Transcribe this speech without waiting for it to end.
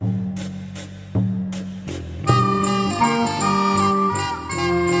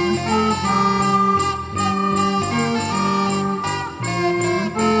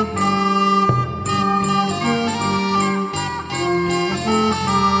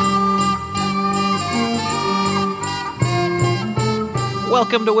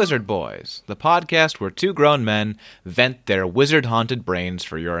Welcome to Wizard Boys, the podcast where two grown men vent their wizard-haunted brains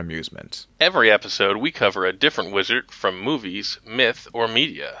for your amusement. Every episode, we cover a different wizard from movies, myth, or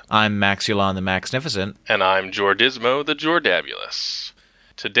media. I'm Maxulon the Magnificent. And I'm Jordismo the Jordabulous.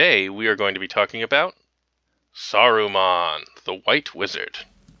 Today, we are going to be talking about Saruman, the White Wizard.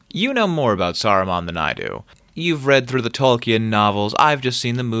 You know more about Saruman than I do. You've read through the Tolkien novels, I've just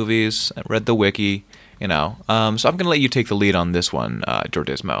seen the movies, read the wiki. So I'm going to let you take the lead on this one,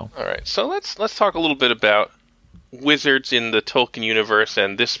 Jordismo. All right, so let's talk a little bit about wizards in the Tolkien universe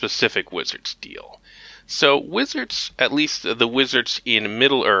and this specific wizard's deal. So wizards, at least the wizards in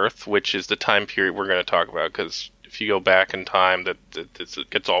Middle-earth, which is the time period we're going to talk about, because if you go back in time, it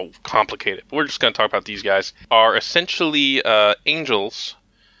gets all complicated. But we're just going to talk about these guys, are essentially angels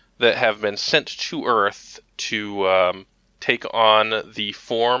that have been sent to Earth to take on the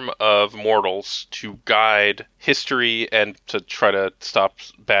form of mortals to guide history and to try to stop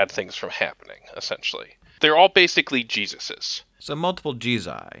bad things from happening, essentially. They're all basically Jesuses. So multiple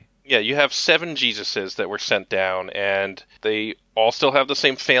Jesus. Yeah, you have 7 Jesuses that were sent down, and they all still have the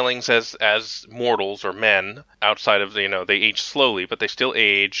same failings as mortals or men, outside of, they age slowly, but they still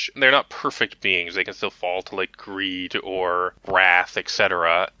age. They're not perfect beings. They can still fall to, greed or wrath,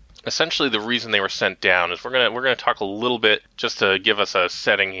 etc. Essentially, the reason they were sent down is we're gonna talk a little bit, just to give us a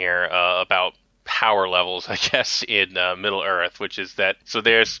setting here, about power levels, I guess, in Middle-earth, which is that, so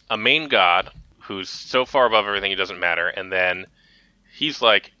there's a main god who's so far above everything it doesn't matter, and then he's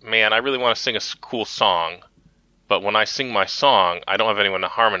like, man, I really want to sing a cool song, but when I sing my song, I don't have anyone to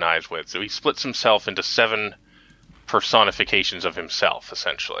harmonize with, so he splits himself into 7 personifications of himself,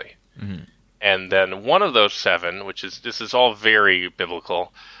 essentially. Mm-hmm. And then one of those 7, this is all very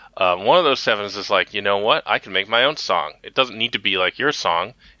biblical, one of those 7 is like, you know what? I can make my own song. It doesn't need to be like your song.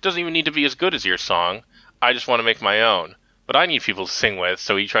 It doesn't even need to be as good as your song. I just want to make my own. But I need people to sing with,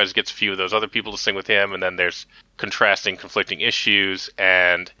 so he tries to get a few of those other people to sing with him, and then there's conflicting issues,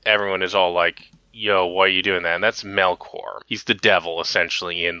 and everyone is all like, yo, why are you doing that? And that's Melkor. He's the devil,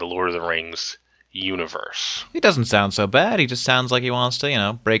 essentially, in the Lord of the Rings universe. He doesn't sound so bad. He just sounds like he wants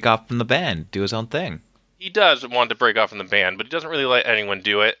to, break off from the band, do his own thing. He does want to break off from the band, but he doesn't really let anyone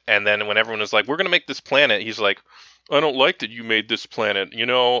do it. And then when everyone is like, we're going to make this planet, he's like, I don't like that you made this planet.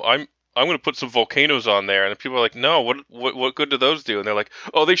 I'm going to put some volcanoes on there. And people are like, no, what good do those do? And they're like,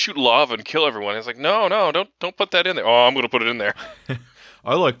 oh, they shoot lava and kill everyone. And it's like, no, don't put that in there. Oh, I'm going to put it in there.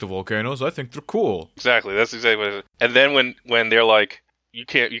 I like the volcanoes. I think they're cool. Exactly. That's exactly what it is. And then when they're like, you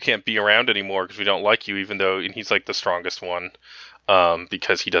can't be around anymore because we don't like you, even though, and he's like the strongest one.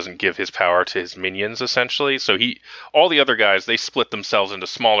 Because he doesn't give his power to his minions, essentially. So all the other guys, they split themselves into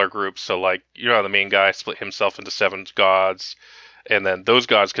smaller groups. So, the main guy split himself into 7 gods, and then those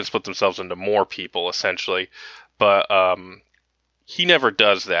gods can split themselves into more people, essentially. But he never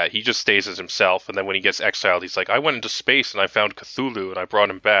does that. He just stays as himself, and then when he gets exiled, he's like, I went into space and I found Cthulhu, and I brought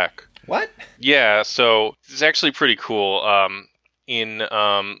him back. What? Yeah, so it's actually pretty cool. In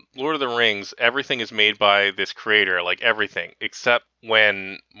Lord of the Rings, everything is made by this creator, everything, except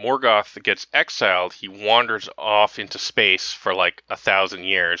when Morgoth gets exiled, he wanders off into space for 1,000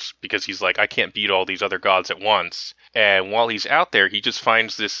 years, because he's like, I can't beat all these other gods at once. And while he's out there, he just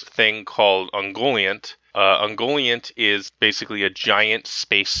finds this thing called Ungoliant. Ungoliant is basically a giant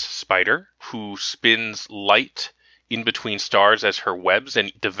space spider who spins light in between stars as her webs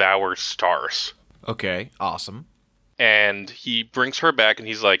and devours stars. Okay, awesome. And he brings her back, and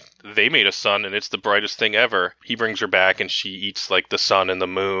he's like, they made a sun, and it's the brightest thing ever. He brings her back, and she eats, the sun and the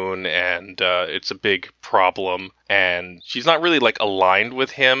moon, and it's a big problem. And she's not really, aligned with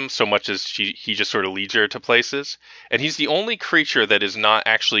him so much as he just sort of leads her to places. And he's the only creature that is not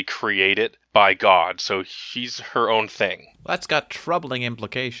actually created by God, so she's her own thing. That's got troubling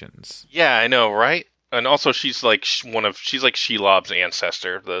implications. Yeah, I know, right? And also, she's like Shelob's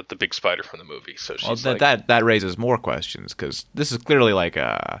ancestor, the big spider from the movie. So she's that raises more questions, because this is clearly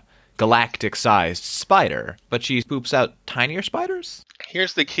a galactic-sized spider, but she poops out tinier spiders?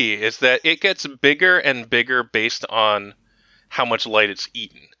 Here's the key, is that it gets bigger and bigger based on how much light it's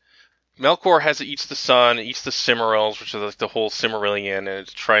eaten. Melkor eats the sun, it eats the Cimmerals, which is the whole Cimmerillion, and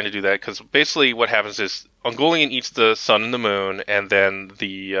it's trying to do that, because basically what happens is Ungoliant eats the sun and the moon, and then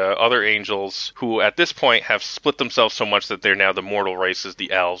the other angels, who at this point have split themselves so much that they're now the mortal races,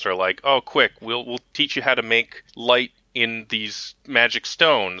 the elves, are like, oh, quick, we'll teach you how to make light in these magic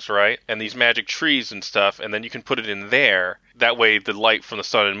stones, right? And these magic trees and stuff, and then you can put it in there. That way the light from the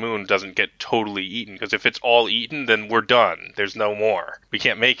sun and moon doesn't get totally eaten, because if it's all eaten, then we're done. There's no more. We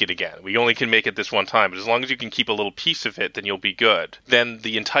can't make it again. We only can make it this one time, but as long as you can keep a little piece of it, then you'll be good. Then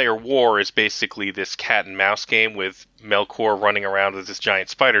the entire war is basically this cat and mouse game with Melkor running around with this giant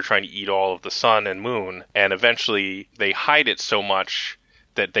spider trying to eat all of the sun and moon, and eventually they hide it so much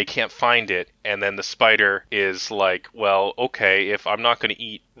that they can't find it, and then the spider is like, well, okay, if I'm not going to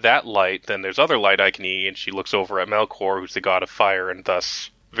eat that light, then there's other light I can eat, and she looks over at Melkor, who's the god of fire, and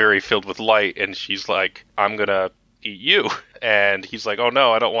thus very filled with light, and she's like, I'm going to eat you. And he's like, oh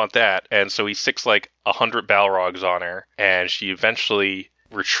no, I don't want that. And so he sicks like 100 Balrogs on her, and she eventually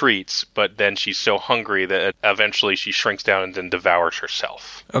retreats, but then she's so hungry that eventually she shrinks down and then devours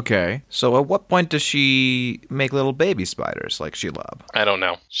herself. Okay. So at what point does she make little baby spiders like Shelob? I don't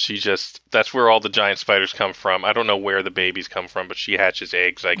know. That's where all the giant spiders come from. I don't know where the babies come from, but she hatches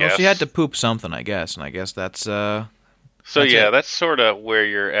eggs, I guess. Well, she had to poop something, I guess, and I guess that's So yeah, that's sort of where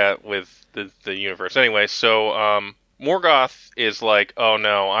you're at with the universe. Anyway, so Morgoth is like, oh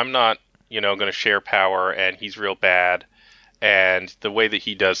no, I'm not, going to share power, and he's real bad. And the way that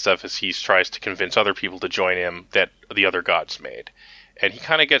he does stuff is he tries to convince other people to join him that the other gods made. And he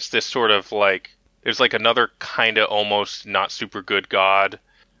kind of gets this sort of like, there's like another kind of almost not super good god,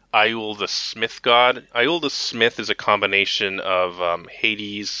 Aiul the Smith god. Aiul the Smith is a combination of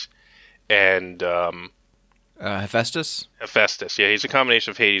Hades and Hephaestus? Hephaestus, yeah, he's a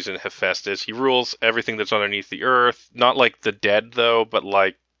combination of Hades and Hephaestus. He rules everything that's underneath the earth. Not like the dead, though, but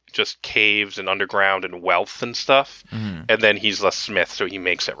like just caves and underground and wealth and stuff. Mm-hmm. And then he's the smith, so he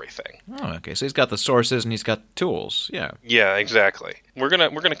makes everything. Oh, okay. So he's got the sources and he's got tools. Yeah. Yeah, exactly. We're gonna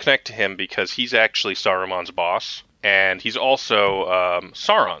connect to him because he's actually Saruman's boss. And he's also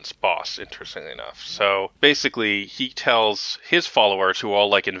Sauron's boss, interestingly enough. So basically, he tells his followers, who are all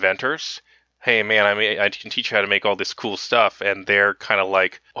like inventors, hey man, I can teach you how to make all this cool stuff, and they're kind of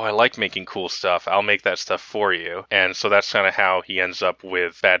like, oh, I like making cool stuff, I'll make that stuff for you. And so that's kind of how he ends up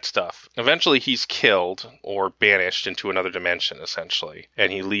with bad stuff. Eventually he's killed, or banished into another dimension, essentially,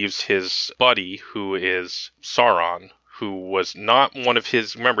 and he leaves his buddy, who is Sauron, who was not one of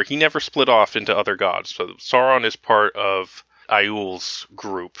his, remember, he never split off into other gods, so Sauron is part of Aiul's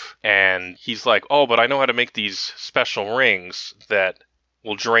group, and he's like, oh, but I know how to make these special rings that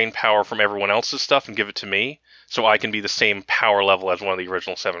will drain power from everyone else's stuff and give it to me, so I can be the same power level as one of the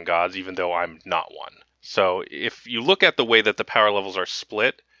original 7 gods, even though I'm not one. So if you look at the way that the power levels are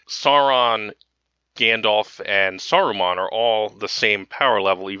split, Sauron, Gandalf, and Saruman are all the same power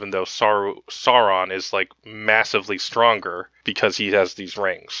level, even though Sauron is like massively stronger because he has these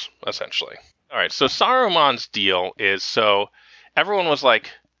rings, essentially. Alright, so Saruman's deal is, so everyone was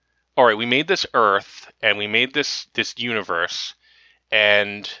like, alright, we made this Earth, and we made this universe,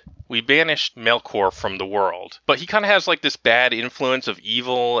 and we banished Melkor from the world. But he kind of has like this bad influence of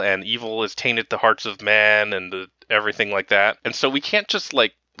evil, and evil has tainted the hearts of men and everything like that. And so we can't just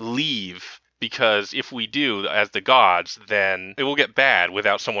like leave, because if we do, as the gods, then it will get bad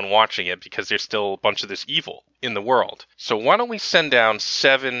without someone watching it, because there's still a bunch of this evil in the world. So why don't we send down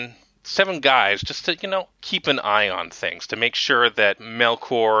seven guys just to, keep an eye on things, to make sure that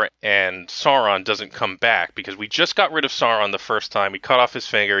Melkor and Sauron doesn't come back, because we just got rid of Sauron the first time. We cut off his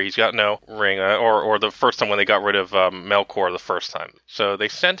finger. He's got no ring, or the first time when they got rid of Melkor the first time. So they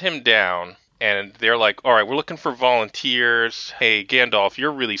sent him down, and they're like, all right, we're looking for volunteers. Hey, Gandalf,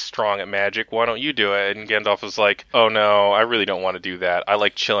 you're really strong at magic. Why don't you do it? And Gandalf is like, oh no, I really don't want to do that. I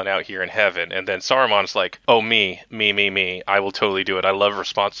like chilling out here in heaven. And then Saruman's like, oh, me. I will totally do it. I love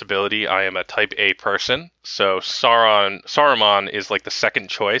responsibility. I am a type A person. So Saruman is like the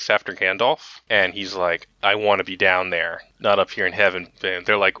second choice after Gandalf. And he's like, I want to be down there, not up here in heaven. And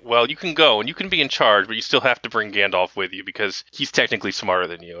they're like, well, you can go and you can be in charge, but you still have to bring Gandalf with you because he's technically smarter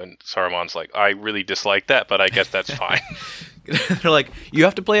than you. And Saruman's like, I really dislike that, but I guess that's fine. They're like, you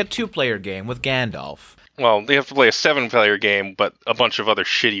have to play a 2-player game with Gandalf. Well, they have to play a 7-player game, but a bunch of other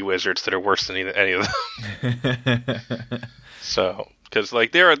shitty wizards that are worse than any of them. So, because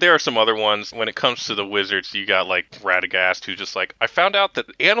like there are some other ones. When it comes to the wizards, you got like Radagast, who's just like, I found out that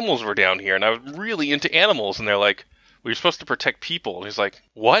animals were down here, and I was really into animals. And they're like, well, you're supposed to protect people. And he's like,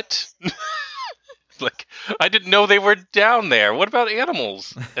 what? Like, I didn't know they were down there. What about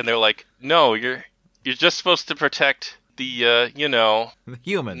animals? And they're like, no, you're just supposed to protect the the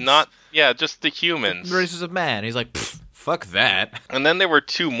humans. Just the humans. The races of man. He's like, fuck that. And then there were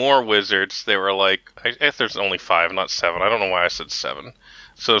 2 more wizards. They were like, I guess there's only 5, not 7. I don't know why I said 7.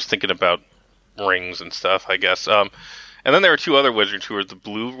 So I was thinking about rings and stuff, I guess. And then there were two other wizards who were the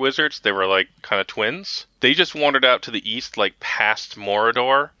blue wizards. They were like kind of twins. They just wandered out to the east, like past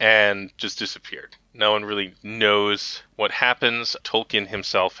Mordor, and just disappeared. No one really knows what happens. Tolkien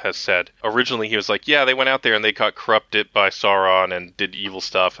himself has said, originally he was like, yeah, they went out there and they got corrupted by Sauron and did evil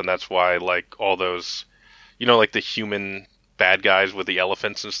stuff, and that's why, like, all those, like the human bad guys with the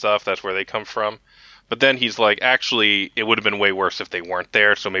elephants and stuff, that's where they come from. But then he's like, actually, it would have been way worse if they weren't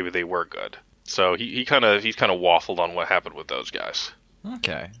there, so maybe they were good. So he's kind of waffled on what happened with those guys.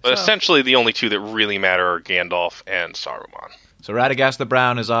 Okay. But essentially, the only two that really matter are Gandalf and Saruman. So Radagast the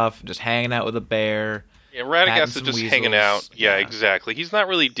Brown is off, just hanging out with a bear. Yeah, Radagast is just hanging out. Yeah, exactly. He's not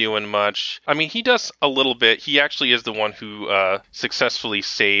really doing much. I mean, he does a little bit. He actually is the one who successfully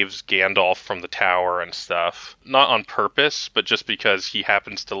saves Gandalf from the tower and stuff. Not on purpose, but just because he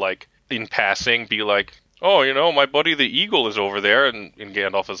happens to, like, in passing, be like, oh, my buddy the eagle is over there, and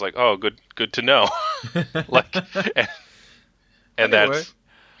Gandalf is like, oh, good to know. Like, and anyway,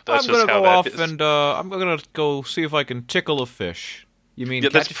 that's I'm just gonna how go that off is. and I'm gonna go see if I can tickle a fish. You mean Yeah,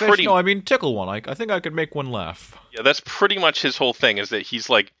 catch that's a fish? pretty- No, I mean tickle one. I think I could make one laugh. Yeah, that's pretty much his whole thing, is that he's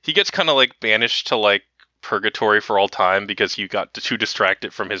like, he gets kind of like banished to like purgatory for all time because he got too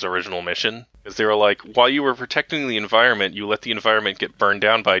distracted from his original mission. Because they were like, while you were protecting the environment, you let the environment get burned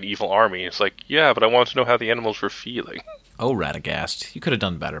down by an evil army. It's like, yeah, but I wanted to know how the animals were feeling. Oh, Radagast, you could have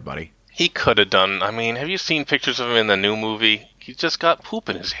done better, buddy. He could have done. I mean, have you seen pictures of him in the new movie? He's just got poop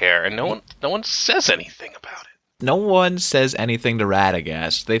in his hair, and no one says anything about it. No one says anything to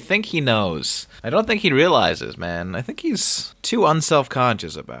Radagast. They think he knows. I don't think he realizes, man. I think he's too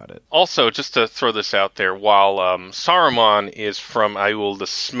unself-conscious about it. Also, just to throw this out there, while Saruman is from Aiul the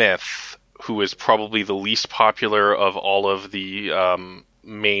Smith, who is probably the least popular of all of the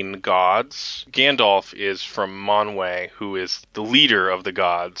main gods, Gandalf is from Manwë, who is the leader of the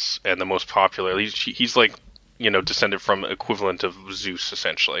gods and the most popular. He's like, descended from equivalent of Zeus,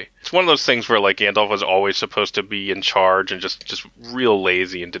 essentially. It's one of those things where, like, Gandalf was always supposed to be in charge and just real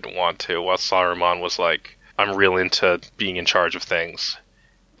lazy and didn't want to, while Saruman was like, I'm real into being in charge of things.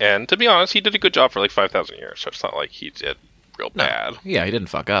 And to be honest, he did a good job for like 5,000 years, so it's not like he did real bad. Yeah, he didn't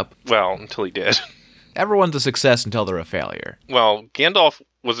fuck up. Well, until he did. Everyone's a success until they're a failure. Well, Gandalf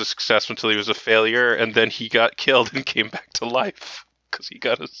was a success until he was a failure, and then he got killed and came back to life because he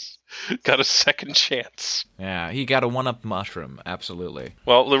got a second chance. Yeah, he got a one-up mushroom, absolutely.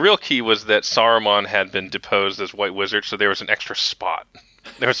 Well, the real key was that Saruman had been deposed as White Wizard, so there was an extra spot.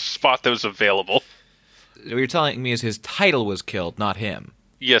 There was a spot that was available. What you're telling me is his title was killed, not him.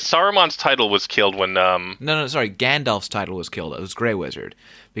 Yeah, Saruman's title was killed when No, sorry, Gandalf's title was killed. It was Grey Wizard.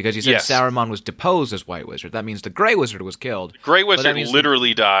 Because you said Yes. Saruman was deposed as White Wizard. That means the Grey Wizard was killed. Grey but that Wizard means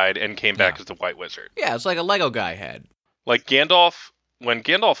literally died and came back Yeah. as the White Wizard. Yeah, it's like a Lego guy head. Like Gandalf, when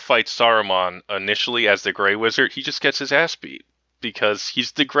Gandalf fights Saruman initially as the Grey Wizard, he just gets his ass beat because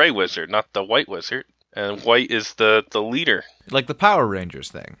he's the Grey Wizard, not the White Wizard, and White is the leader. Like the Power Rangers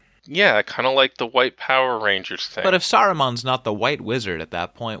thing. Yeah, kind of like the White Power Rangers thing. But if Saruman's not the White Wizard at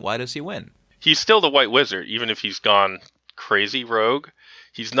that point, why does he win? He's still the White Wizard, even if he's gone crazy rogue.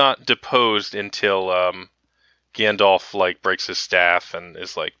 He's not deposed until Gandalf like breaks his staff and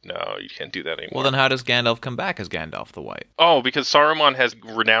is like, no, you can't do that anymore. Well, then how does Gandalf come back as Gandalf the White? Oh, because Saruman has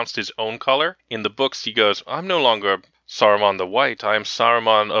renounced his own color. In the books, he goes, I'm no longer Saruman the White. I am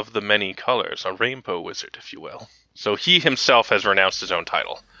Saruman of the many colors, a rainbow wizard, if you will. So he himself has renounced his own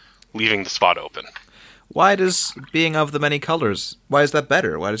title, leaving the spot open. Why does being of the many colors, why is that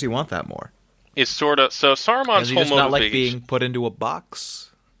better? Why does he want that more? It's sort of, so Saruman's Does he whole just not like motivation... being put into a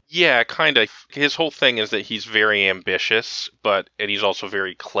box? Yeah, kind of. His whole thing is that he's very ambitious, and he's also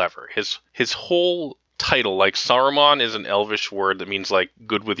very clever. His whole title, like Saruman, is an Elvish word that means like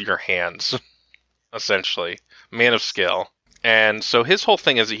good with your hands, essentially, man of skill. And so his whole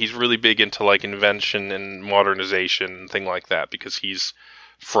thing is that he's really big into like invention and modernization and thing like that because he's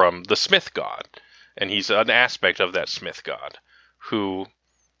from the Smith God, and he's an aspect of that Smith God who,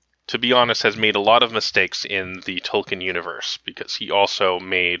 to be honest, has made a lot of mistakes in the Tolkien universe because he also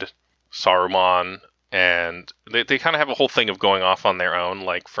made Saruman, and they kind of have a whole thing of going off on their own.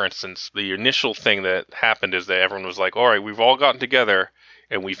 Like, for instance, the initial thing that happened is that everyone was like, all right, we've all gotten together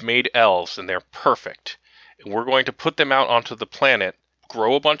and we've made elves and they're perfect. And we're going to put them out onto the planet,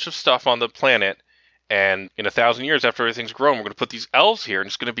 grow a bunch of stuff on the planet, and in 1,000 years after everything's grown, we're going to put these elves here and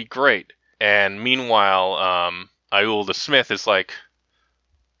it's going to be great. And meanwhile, Aiul the Smith is like,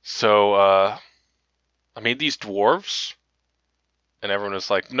 so, I made these dwarves? And everyone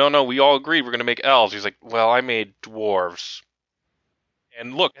was like, no, we all agreed we're going to make elves. He's like, well, I made dwarves.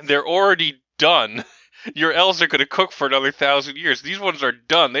 And look, they're already done. Your elves are going to cook for another 1,000 years. These ones are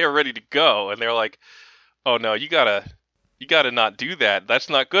done. They are ready to go. And they're like, oh no, you gotta You gotta not do that. That's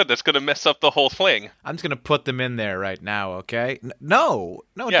not good. That's gonna mess up the whole thing. I'm just gonna put them in there right now, okay? No,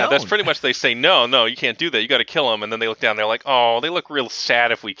 Yeah, don't. that's pretty much they say, no, you can't do that. You gotta kill them. And then they look down, they're like, oh, they look real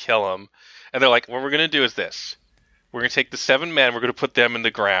sad if we kill them. And they're like, what we're gonna do is this. We're gonna take the 7 men, we're gonna put them in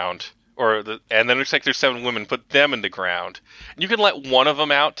the ground. And then it's like there's 7 women, put them in the ground. And you can let one of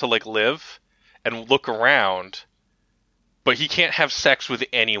them out to, like, live and look around, but he can't have sex with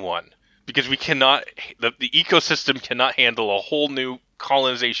anyone. Because we cannot, the ecosystem cannot handle a whole new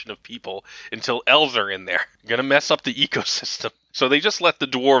colonization of people until elves are in there. You're gonna mess up the ecosystem. So they just let the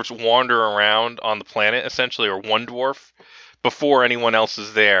dwarves wander around on the planet, essentially, or one dwarf, before anyone else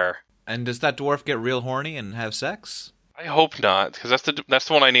is there. And does that dwarf get real horny and have sex? I hope not, because that's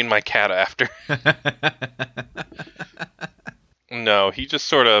the one I named my cat after. No, he just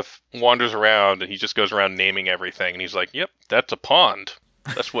sort of wanders around, and he just goes around naming everything, and he's like, yep, that's a pond.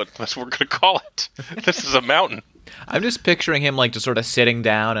 That's what we're going to call it. This is a mountain. I'm just picturing him like just sort of sitting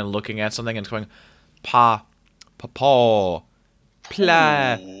down and looking at something and going, paw, pla,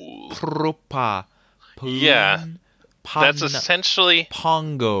 propa, yeah, that's essentially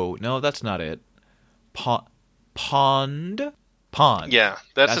pongo. No, that's not it. Pond. Yeah,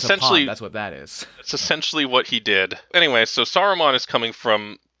 that's essentially that's what that is. That's essentially what he did. Anyway, so Saruman is coming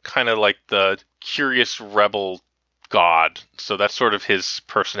from kind of like the curious rebel god, so that's sort of his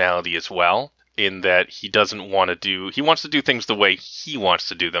personality as well, in that he wants to do things the way he wants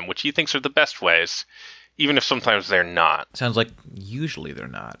to do them, which he thinks are the best ways, even if sometimes they're not. Sounds like usually they're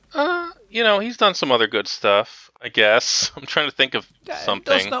not. He's done some other good stuff, I guess. I'm trying to think of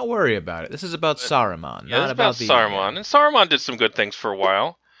something. Let's not worry about it. This is about Saruman, yeah, not about Saruman. And Saruman did some good things for a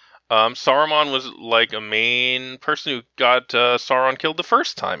while. Saruman was like a main person who got Sauron killed the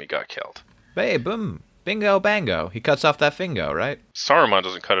first time he got killed. Hey, boom. Bingo bango. He cuts off that fingo, right? Saruman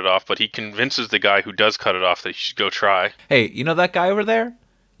doesn't cut it off, but he convinces the guy who does cut it off that he should go try. Hey, you know that guy over there?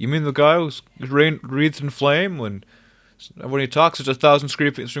 You mean the guy who reads in flame when he talks it's 1,000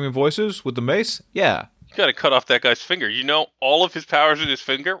 screaming voices with the mace? Yeah. You gotta cut off that guy's finger. You know all of his powers in his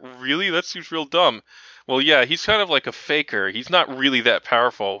finger? Really? That seems real dumb. Well, yeah, he's kind of like a faker. He's not really that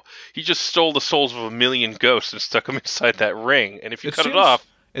powerful. He just stole the souls of 1 million ghosts and stuck them inside that ring. And if you cut it off,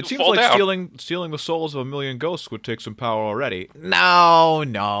 it seems like stealing the souls of 1 million ghosts would take some power already. No,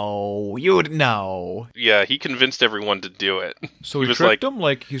 you would know. Yeah, he convinced everyone to do it. So he tricked them?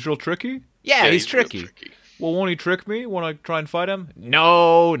 Like, he's real tricky? Yeah, he's tricky. Well, won't he trick me when I try and fight him?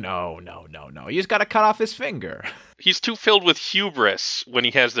 No. You just gotta cut off his finger. He's too filled with hubris when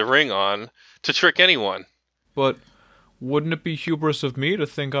he has the ring on to trick anyone. But wouldn't it be hubris of me to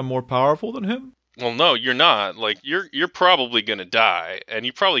think I'm more powerful than him? Well, no, you're not. Like, you're probably gonna die, and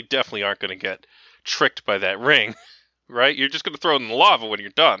you probably definitely aren't gonna get tricked by that ring, right? You're just gonna throw it in the lava when you're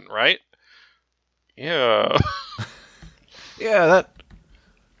done, right? Yeah. Yeah,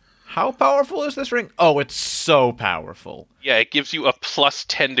 How powerful is this ring? Oh, it's so powerful. Yeah, it gives you a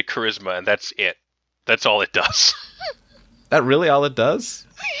 +10 to charisma, and that's it. That's all it does. That really all it does?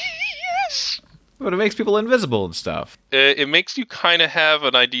 Yes. But it makes people invisible and stuff. It makes you kind of have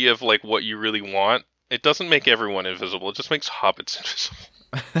an idea of like what you really want. It doesn't make everyone invisible. It just makes hobbits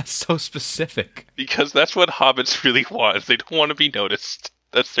invisible. That's so specific. Because that's what hobbits really want. They don't want to be noticed.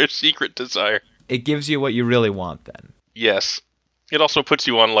 That's their secret desire. It gives you what you really want, then. Yes. It also puts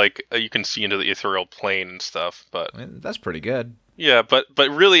you on, like, you can see into the ethereal plane and stuff, but... I mean, that's pretty good. Yeah, but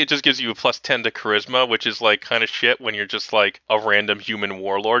really it just gives you a +10 to charisma, which is, like, kind of shit when you're just, like, a random human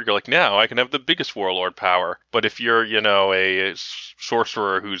warlord. You're like, now I can have the biggest warlord power. But if you're, a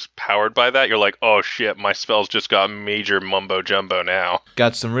sorcerer who's powered by that, you're like, oh shit, my spells just got major mumbo-jumbo now.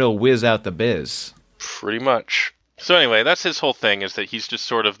 Got some real whiz out the biz. Pretty much. So anyway, that's his whole thing, is that he's just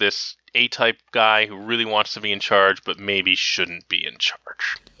sort of this A-type guy who really wants to be in charge, but maybe shouldn't be in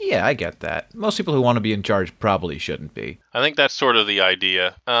charge. Yeah, I get that. Most people who want to be in charge probably shouldn't be. I think that's sort of the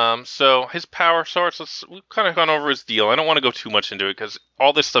idea. So his power source, we've kind of gone over his deal. I don't want to go too much into it, because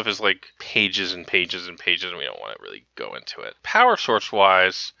all this stuff is like pages and pages and pages, and we don't want to really go into it. Power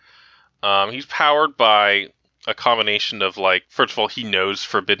source-wise, he's powered by a combination of, like, first of all, he knows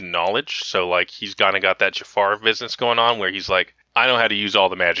forbidden knowledge, so, like, he's kind of got that Jafar business going on, where he's like, I know how to use all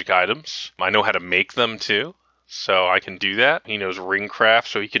the magic items. I know how to make them, too, so I can do that. He knows ring craft,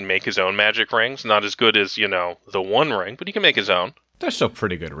 so he can make his own magic rings. Not as good as, the One Ring, but he can make his own. They're still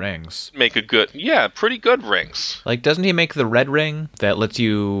pretty good rings. Pretty good rings. Like, doesn't he make the red ring that lets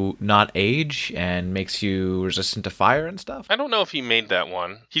you not age and makes you resistant to fire and stuff? I don't know if he made that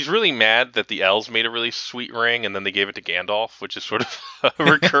one. He's really mad that the elves made a really sweet ring and then they gave it to Gandalf, which is sort of a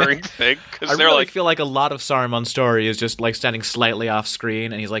recurring thing. I really feel like a lot of Saruman's story is just like standing slightly off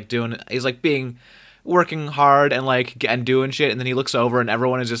screen, and he's like being working hard and like and doing shit, and then he looks over and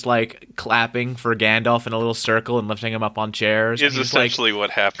everyone is just like clapping for Gandalf in a little circle and lifting him up on chairs. Is and he essentially just, like,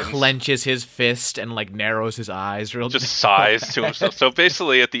 what happens. Clenches his fist and like narrows his eyes real. Just sighs to himself. So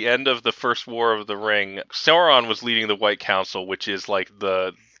basically, at the end of the First War of the Ring, Sauron was leading the White Council, which is like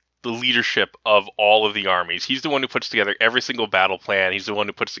the leadership of all of the armies. He's the one who puts together every single battle plan. He's the one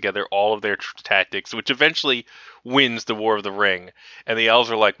who puts together all of their tactics, which eventually wins the War of the Ring. And the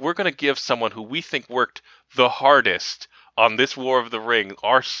elves are like, we're going to give someone who we think worked the hardest on this War of the Ring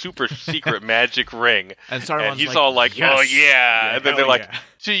our super secret magic ring. And he's like, all like, yes. oh yeah. And then they're like, yeah.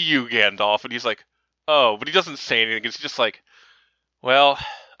 to you, Gandalf. And he's like, oh, but he doesn't say anything. It's just like, well,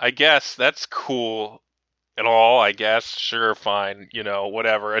 I guess that's cool and all, I guess. Sure, fine,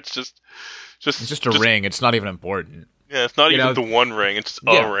 whatever. It's just a ring. It's not even important. Yeah, it's not even the one ring. It's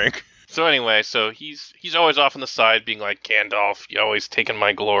a ring. So anyway, he's always off on the side being like, Gandalf, you always taking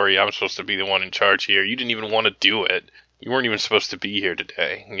my glory. I'm supposed to be the one in charge here. You didn't even want to do it. You weren't even supposed to be here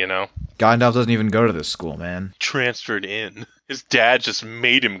today, Gandalf doesn't even go to this school, man. Transferred in. His dad just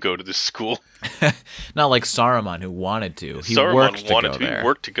made him go to this school. Not like Saruman, who wanted to. Saruman worked wanted to go there. He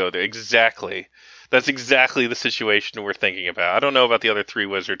worked to go there. Exactly. That's exactly the situation we're thinking about. I don't know about the other three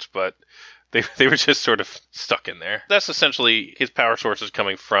wizards, but they were just sort of stuck in there. That's essentially his power source is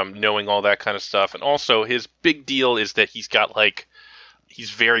coming from knowing all that kind of stuff. And also his big deal is that he's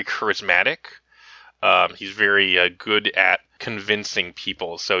very charismatic. He's very good at convincing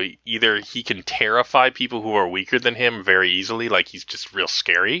people. So either he can terrify people who are weaker than him very easily, like he's just real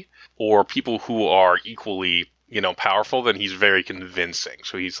scary, or people who are equally powerful, then he's very convincing.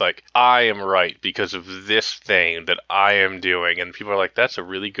 So he's like, I am right because of this thing that I am doing. And people are like, that's a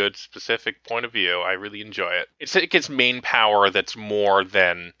really good specific point of view. I really enjoy it. It's like his main power that's more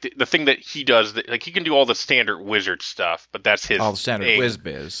than the thing that he does. Like he can do all the standard wizard stuff, but that's his all the standard thing.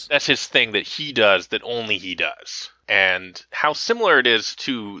 whiz-biz. That's his thing that he does that only he does. And how similar it is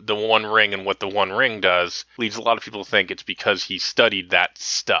to the One Ring and what the One Ring does leads a lot of people to think it's because he studied that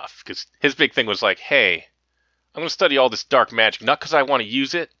stuff. Because his big thing was like, hey, I'm going to study all this dark magic, not because I want to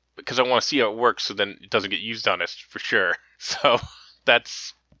use it, but because I want to see how it works so then it doesn't get used on us for sure. So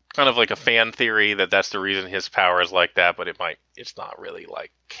that's kind of like a fan theory that's the reason his power is like that, but it's not really like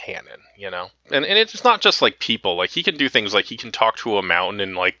canon, And it's not just like people. Like he can do things like he can talk to a mountain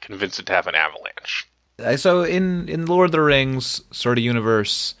and like convince it to have an avalanche. So in Lord of the Rings sort of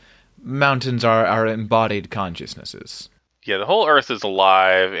universe, mountains are embodied consciousnesses. Yeah, the whole Earth is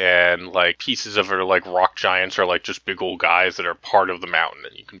alive, and like pieces of it are like rock giants are like just big old guys that are part of the mountain.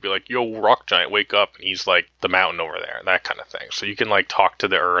 And you can be like, yo, rock giant, wake up. And he's like the mountain over there, that kind of thing. So you can like talk to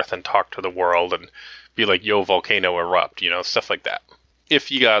the Earth and talk to the world and be like, yo, volcano erupt, stuff like that.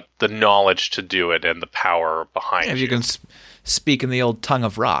 If you got the knowledge to do it and the power behind it. If you can speak in the old tongue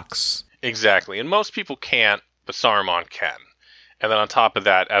of rocks. Exactly. And most people can't, but Saruman can. And then on top of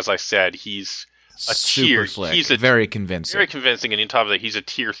that, as I said, he's a tier. Slick. He's very convincing. Very convincing, and on top of that, he's a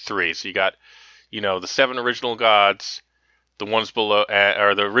tier 3. So you got, the 7 original gods, the ones below,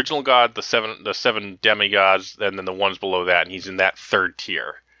 or the original god, the seven demigods, and then the ones below that, and he's in that 3rd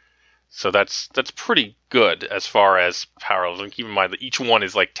tier. So that's pretty good as far as power levels. And keep in mind that each one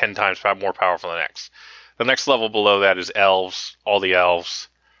is like 10 times more powerful than the next. The next level below that is elves. All the elves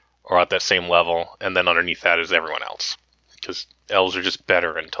are at that same level, and then underneath that is everyone else. Because elves are just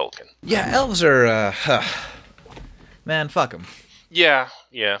better in Tolkien. Yeah, elves are, man, fuck them. Yeah,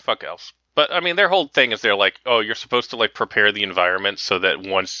 fuck elves. But, I mean, their whole thing is they're like, oh, you're supposed to, like, prepare the environment so that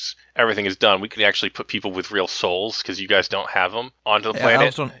once everything is done, we can actually put people with real souls, because you guys don't have them, onto the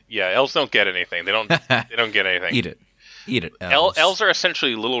planet. Elves don't get anything. They don't get anything. Eat it, elves. Elves are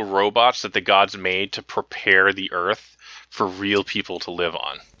essentially little robots that the gods made to prepare the earth for real people to live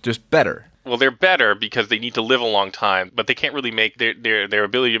on. Just better. Well, they're better because they need to live a long time, but they can't really make their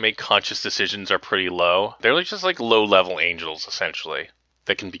ability to make conscious decisions are pretty low. They're just like low-level angels, essentially,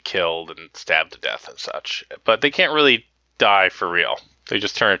 that can be killed and stabbed to death and such. But they can't really die for real. They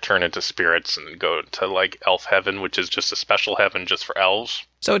just turn into spirits and go to like elf heaven, which is just a special heaven just for elves.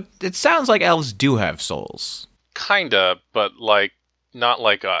 So it sounds like elves do have souls. Kinda, but like not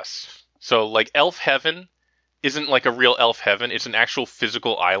like us. So like elf heaven isn't like a real elf heaven. It's an actual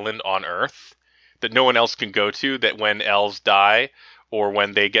physical island on Earth that no one else can go to, that when elves die or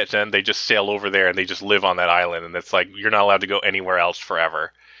when they get done, they just sail over there and they just live on that island. And it's like, you're not allowed to go anywhere else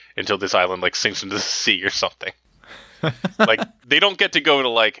forever until this island like sinks into the sea or something. Like, they don't get to go to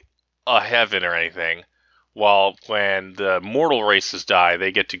like a heaven or anything. While when the mortal races die,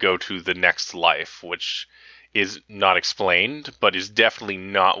 they get to go to the next life, which is not explained, but is definitely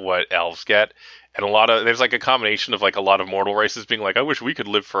not what elves get. And there's like a combination of like a lot of mortal races being like, I wish we could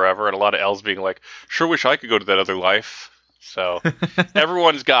live forever, and a lot of elves being like, sure wish I could go to that other life. So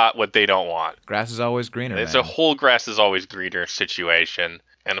everyone's got what they don't want. Grass is always greener. It's man. a whole grass is always greener situation.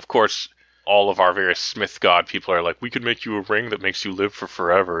 And of course, all of our various Smith God people are like, we could make you a ring that makes you live for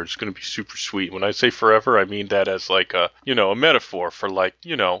forever. It's going to be super sweet. When I say forever, I mean that as like a metaphor for like,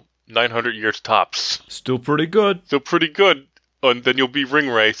 900 years tops. Still pretty good. Still pretty good. And then you'll be ring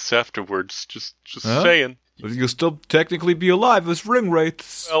wraiths afterwards. Just saying. But you'll still technically be alive as ring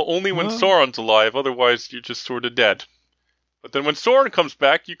wraiths. Well, only when Sauron's alive. Otherwise, you're just sort of dead. But then when Sauron comes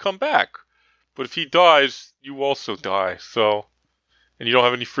back, you come back. But if he dies, you also die. So, and you don't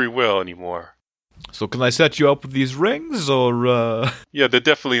have any free will anymore. So can I set you up with these rings, or Yeah, they're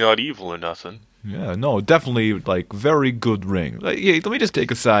definitely not evil or nothing. Yeah, no, definitely, like, very good ring. Yeah, let me just take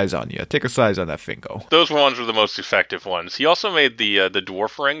a size on you. Take a size on that Fingo. Those ones were the most effective ones. He also made the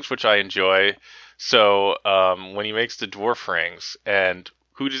dwarf rings, which I enjoy. So, when he makes the dwarf rings, and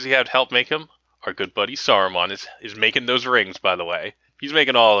who does he have to help make him? Our good buddy Saruman is making those rings, by the way. He's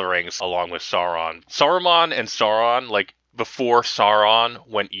making all the rings along with Sauron. Saruman and Sauron, like, before Sauron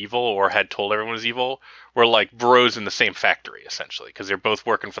went evil or had told everyone was evil, were like bros in the same factory, essentially, because they're both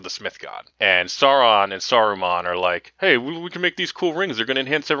working for the Smith God. And Sauron and Saruman are like, hey, we can make these cool rings. They're going to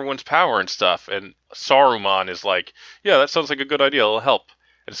enhance everyone's power and stuff. And Saruman is like, yeah, that sounds like a good idea. It'll help.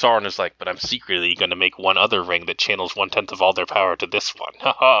 And Sauron is like, but I'm secretly going to make one other ring that channels 1/10 of all their power to this one.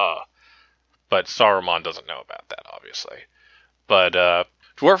 Ha ha. But Saruman doesn't know about that, obviously. But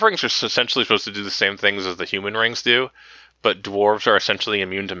dwarf rings are essentially supposed to do the same things as the human rings do, but dwarves are essentially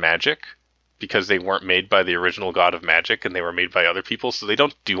immune to magic because they weren't made by the original god of magic and they were made by other people, so they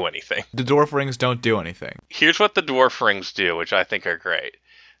don't do anything. The dwarf rings don't do anything. Here's what the dwarf rings do, which I think are great.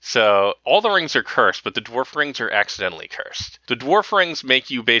 So, all the rings are cursed, but the dwarf rings are accidentally cursed. The dwarf rings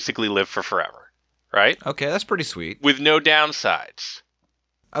make you basically live for forever, right? Okay, that's pretty sweet. With no downsides.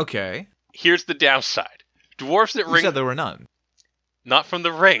 Okay. Here's the downside. Dwarves that You ring... said there were none. Not from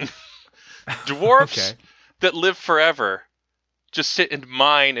the ring. Dwarves Okay. that live forever just sit and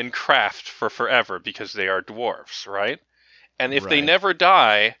mine and craft for forever because they are dwarves, right? And if they Right. never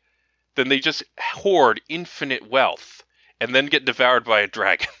die, then they just hoard infinite wealth and then get devoured by a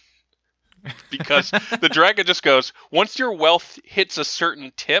dragon. Because the dragon just goes, once your wealth hits a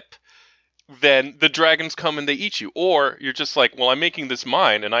certain tip, then the dragons come and they eat you. Or you're just like, well, I'm making this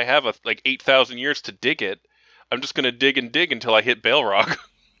mine and I have 8,000 years to dig it. I'm just going to dig and dig until I hit Balrog.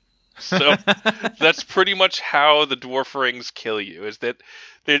 So that's pretty much how the dwarf rings kill you, is that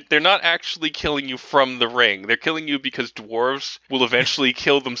they're not actually killing you from the ring. They're killing you because dwarves will eventually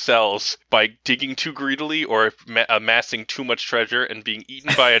kill themselves by digging too greedily or amassing too much treasure and being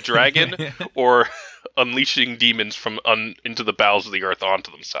eaten by a dragon or unleashing demons from into the bowels of the earth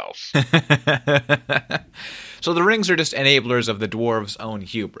onto themselves. So the rings are just enablers of the dwarves' own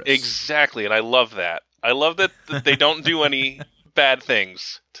hubris. Exactly, and I love that. I love that they don't do any bad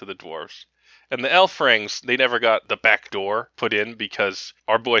things to the dwarves. And the elf rings, they never got the back door put in because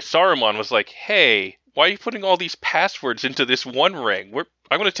our boy Saruman was like, hey, why are you putting all these passwords into this one ring?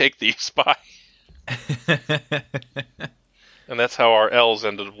 I'm going to take these. Bye. And that's how our elves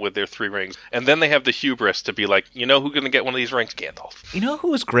ended with their 3 rings. And then they have the hubris to be like, you know who's going to get one of these rings? Gandalf. You know who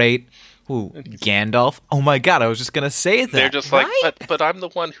was great? Who? Gandalf? Oh my god, I was just going to say that. They're just right? like, but I'm the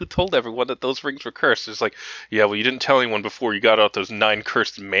one who told everyone that those rings were cursed. It's like, yeah, well, you didn't tell anyone before you got out those 9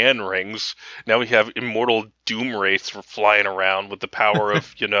 cursed man rings. Now we have immortal doom wraiths flying around with the power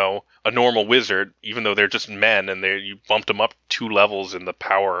of, a normal wizard, even though they're just men, and you bumped them up 2 levels in the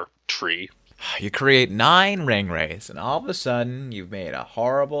power tree. You create 9 ring wraiths, and all of a sudden, you've made a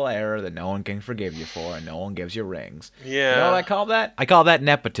horrible error that no one can forgive you for, and no one gives you rings. Yeah. You know what I call that? I call that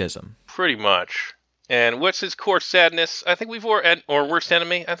nepotism. Pretty much. And what's his core sadness? I think or worst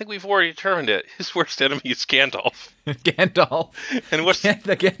enemy? I think we've already determined it. His worst enemy is Gandalf. Gandalf. And what's... The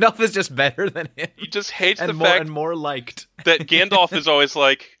Gandalf is just better than him. He just hates and the more, fact and more liked. that Gandalf is always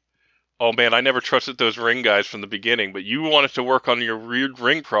like, oh man, I never trusted those ring guys from the beginning, but you wanted to work on your weird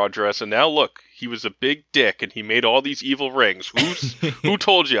ring progress, and now look, he was a big dick, and he made all these evil rings. Who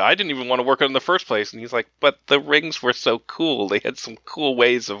told you? I didn't even want to work on them in the first place. And he's like, but the rings were so cool. They had some cool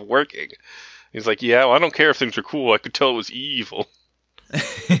ways of working. He's like, yeah, well, I don't care if things are cool. I could tell it was evil.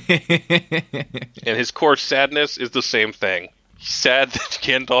 And his core sadness is the same thing. He's sad that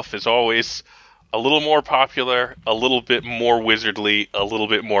Gandalf is always a little more popular, a little bit more wizardly, a little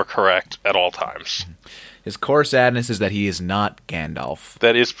bit more correct at all times. His core sadness is that he is not Gandalf.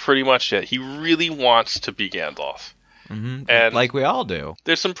 That is pretty much it. He really wants to be Gandalf. And like we all do.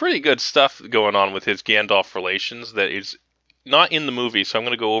 there's some pretty good stuff going on with his Gandalf relations that is not in the movie, so I'm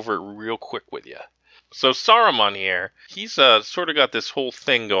going to go over it real quick with you. So Saruman here, he's sort of got this whole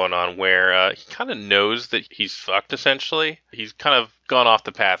thing going on where he kind of knows that he's fucked, essentially. He's kind of gone off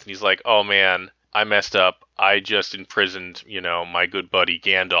the path, and he's like, oh man, I messed up. I just imprisoned, my good buddy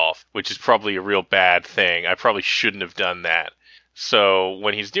Gandalf, which is probably a real bad thing. I probably shouldn't have done that. So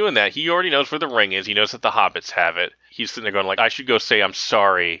when he's doing that, he already knows where the ring is. He knows that the hobbits have it. He's sitting there going like, I should go say I'm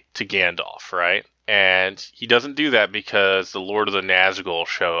sorry to Gandalf, right? And he doesn't do that because the Lord of the Nazgul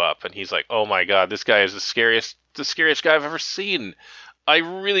show up. And he's like, oh my god, this guy is the scariest guy I've ever seen. I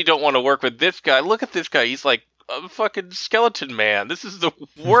really don't want to work with this guy. Look at this guy. He's like a fucking skeleton man. This is the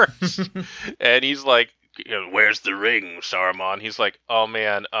worst. And he's like, where's the ring, Saruman? He's like, oh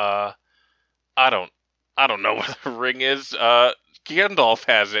man, I don't know where the ring is. Gandalf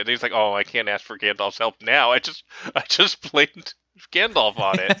has it. And he's like, oh, I can't ask for Gandalf's help now. I just blamed Gandalf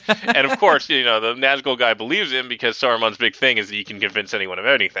on it. And of course, the Nazgul guy believes him because Saruman's big thing is that he can convince anyone of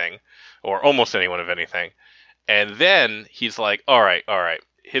anything, or almost anyone of anything. And then he's like, all right.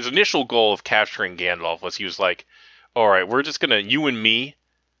 His initial goal of capturing Gandalf was he was like, all right, we're just going to, you and me,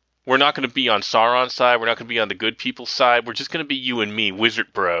 we're not going to be on Sauron's side. We're not going to be on the good people's side. We're just going to be you and me,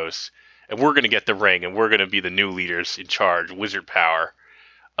 wizard bros. And we're going to get the ring, and we're going to be the new leaders in charge, wizard power.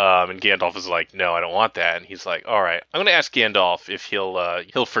 And Gandalf is like, no, I don't want that. And he's like, all right, I'm going to ask Gandalf if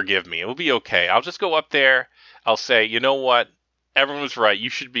he'll forgive me. It'll be okay. I'll just go up there. I'll say, you know what? Everyone was right. You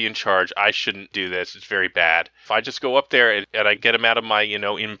should be in charge. I shouldn't do this. It's very bad. If I just go up there and I get him out of my,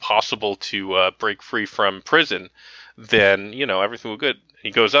 impossible to break free from prison, then, everything will be good.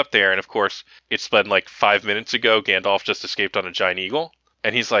 He goes up there, and of course, it's been like 5 minutes ago. Gandalf just escaped on a giant eagle.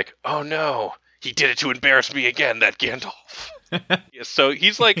 And he's like, oh no, he did it to embarrass me again, that Gandalf. Yeah, so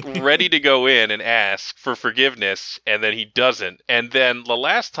he's like ready to go in and ask for forgiveness, and then he doesn't. And then the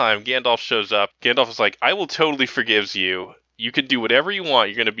last time Gandalf shows up, Gandalf is like, I will totally forgive you. You can do whatever you want.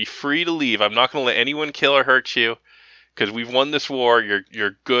 You're going to be free to leave. I'm not going to let anyone kill or hurt you because we've won this war.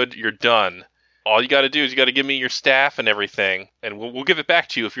 You're good. You're done. All you got to do is you got to give me your staff and everything, and we'll give it back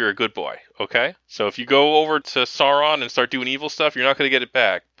to you if you're a good boy, okay? So if you go over to Sauron and start doing evil stuff, you're not going to get it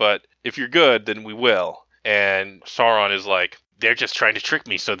back. But if you're good, then we will. And Sauron is like, they're just trying to trick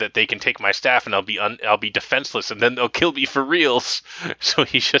me so that they can take my staff and I'll be defenseless, and then they'll kill me for reals. So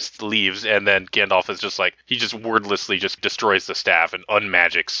he just leaves, and then Gandalf is just like, he just wordlessly just destroys the staff and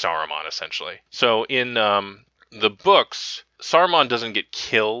unmagics Saruman, essentially. So in the books, Saruman doesn't get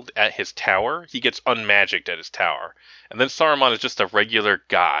killed at his tower. He gets unmagicked at his tower. And then Saruman is just a regular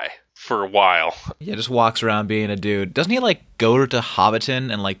guy for a while. Yeah, just walks around being a dude. Doesn't he, go to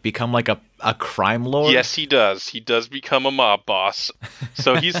Hobbiton and, become, a crime lord? Yes, he does. He does become a mob boss.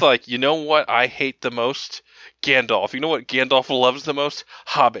 So he's like, you know what I hate the most? Gandalf. You know what Gandalf loves the most?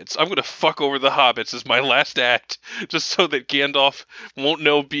 Hobbits. I'm going to fuck over the hobbits as my last act, just so that Gandalf won't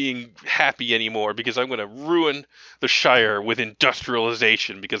know being happy anymore, because I'm going to ruin the Shire with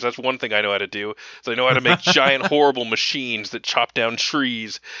industrialization, because that's one thing I know how to do. Is I know how to make giant, horrible machines that chop down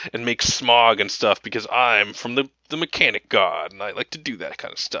trees and make smog and stuff, because I'm from the mechanic god, and I like to do that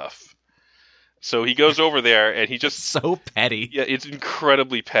kind of stuff. So he goes over there, and he just... So petty. Yeah, it's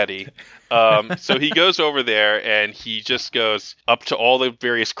incredibly petty. So he goes over there, and he just goes up to all the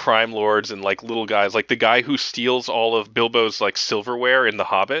various crime lords and, little guys. Like, the guy who steals all of Bilbo's, silverware in The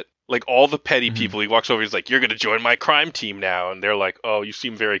Hobbit. All the petty people, he walks over, he's like, you're going to join my crime team now. And they're like, oh, you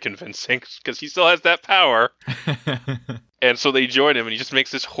seem very convincing, because he still has that power. And so they join him, and he just makes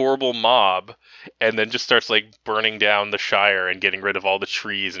this horrible mob, and then just starts, burning down the Shire and getting rid of all the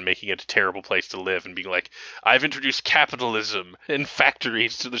trees and making it a terrible place to live, and being like, I've introduced capitalism and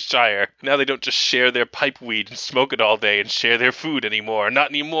factories to the Shire. Now they don't just share their pipe weed and smoke it all day and share their food anymore.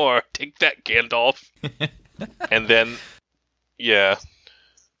 Not anymore. Take that, Gandalf. And then, yeah.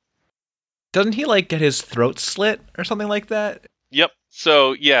 Doesn't he, get his throat slit or something like that? Yep.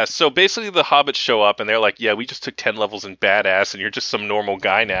 So basically the hobbits show up, and they're like, yeah, we just took 10 levels in badass, and you're just some normal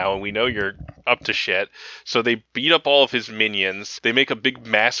guy now, and we know you're up to shit. So they beat up all of his minions. They make a big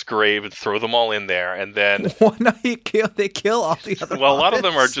mass grave and throw them all in there, and then... Why not they kill all the other Well, hobbits? A lot of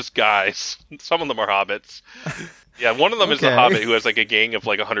them are just guys. Some of them are hobbits. Yeah, one of them is a hobbit who has, a gang of,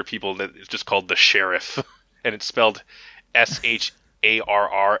 100 people that is just called the Sheriff. And it's spelled Sharraf,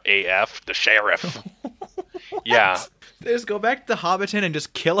 the Sheriff. Yeah. They just go back to Hobbiton and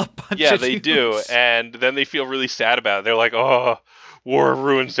just kill a bunch of Yeah, they do, and then they feel really sad about it. They're like, oh, war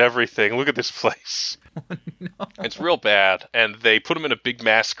ruins everything. Look at this place. Oh, no. It's real bad. And they put him in a big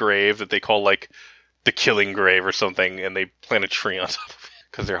mass grave that they call, the Killing Grave or something, and they plant a tree on top of it.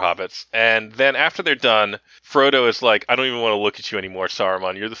 because they're hobbits. And then after they're done, Frodo is like, I don't even want to look at you anymore,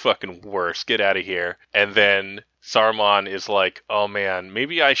 Saruman. You're the fucking worst. Get out of here. And then Saruman is like, oh man,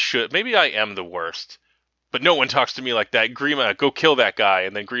 maybe I am the worst. But no one talks to me like that. Grima, go kill that guy.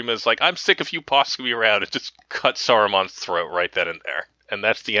 And then Grima's like, I'm sick of you bossing me around. And just cut Saruman's throat right then and there. And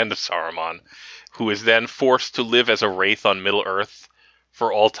that's the end of Saruman, who is then forced to live as a wraith on Middle-earth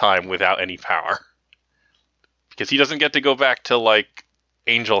for all time without any power. Because he doesn't get to go back to, like,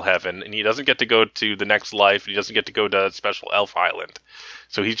 Angel Heaven, and he doesn't get to go to the next life, and he doesn't get to go to Special Elf Island.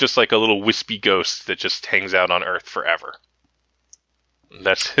 So he's just like a little wispy ghost that just hangs out on Earth forever.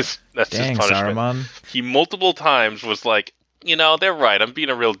 That's his punishment. Saruman. He multiple times was like, they're right, I'm being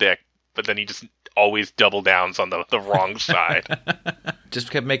a real dick. But then he just always double downs on the wrong side. Just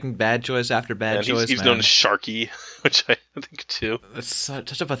kept making bad choice after bad choice. He's known as Sharky, which I think too. That's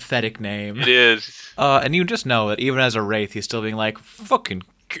such a pathetic name. It is. And you just know that even as a wraith, he's still being like, fucking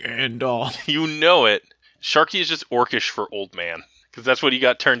Gandalf. You know it. Sharky is just Orcish for old man. Because that's what he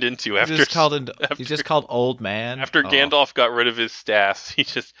got turned into after. He's just called old man. After Gandalf got rid of his staff,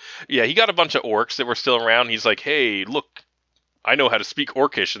 he got a bunch of orcs that were still around. He's like, hey, look, I know how to speak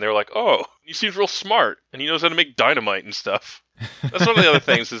Orcish. And they're like, oh, he seems real smart. And he knows how to make dynamite and stuff. That's one of the other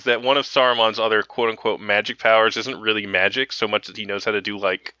things, is that one of Saruman's other quote-unquote magic powers isn't really magic so much that he knows how to do,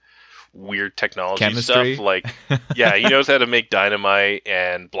 like, weird technology chemistry stuff. Like, yeah, he knows how to make dynamite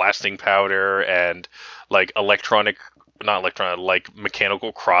and blasting powder and, like,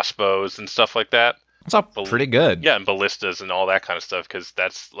 mechanical crossbows and stuff like that. It's all pretty good. Yeah, and ballistas and all that kind of stuff, because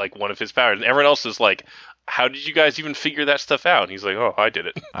that's, like, one of his powers. And everyone else is like, how did you guys even figure that stuff out? And he's like, oh, I did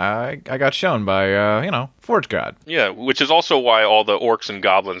it. I got shown by, Forge God. Yeah, which is also why all the orcs and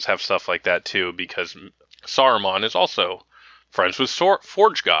goblins have stuff like that, too, because Saruman is also friends with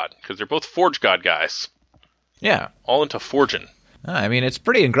Forge God, because they're both Forge God guys. Yeah. All into forging. I mean, it's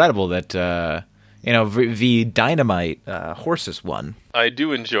pretty incredible that, the dynamite horses won. I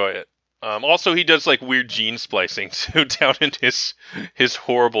do enjoy it. Also, he does, like, weird gene splicing, too, down in his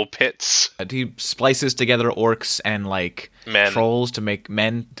horrible pits. He splices together orcs and, like, men. Trolls to make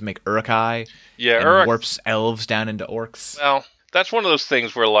Uruk-hai. Yeah, and warps elves down into orcs. Well, that's one of those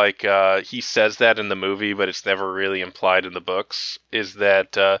things where, like, he says that in the movie, but it's never really implied in the books, is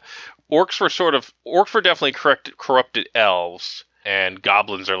that orcs were definitely corrupted elves, and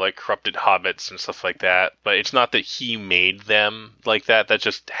goblins are like corrupted hobbits and stuff like that. But it's not that he made them like that. That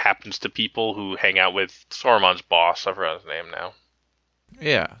just happens to people who hang out with Saruman's boss. I forgot his name now.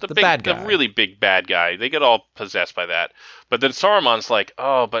 Yeah, the bad guy. The really big bad guy. They get all possessed by that. But then Saruman's like,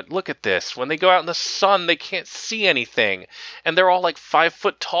 oh, but look at this. When they go out in the sun, they can't see anything. And they're all like 5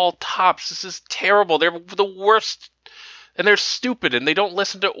 foot tall tops. This is terrible. They're the worst. And they're stupid and they don't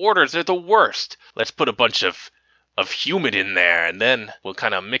listen to orders. They're the worst. Let's put a bunch of human in there, and then we'll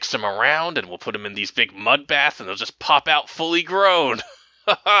kind of mix them around, and we'll put them in these big mud baths, and they'll just pop out fully grown.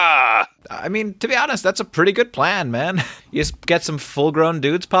 Ha! I mean, to be honest, that's a pretty good plan, man. You just get some full-grown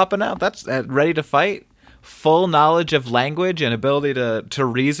dudes popping out. That's ready to fight. Full knowledge of language and ability to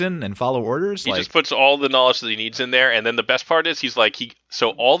reason and follow orders. He just puts all the knowledge that he needs in there, and then the best part is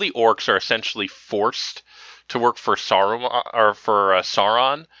so all the orcs are essentially forced to work for Saruman or for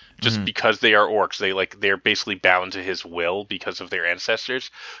Sauron. Just because they are orcs, they're basically bound to his will because of their ancestors.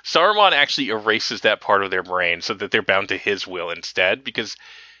 Saruman actually erases that part of their brain so that they're bound to his will instead, because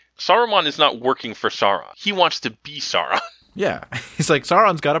Saruman is not working for Sauron. He wants to be Sauron. Yeah. He's like,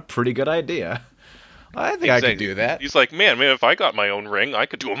 Sauron's got a pretty good idea. I think I could do that. He's like, man, if I got my own ring, I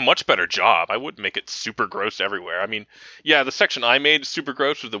could do a much better job. I wouldn't make it super gross everywhere. I mean, yeah, the section I made is super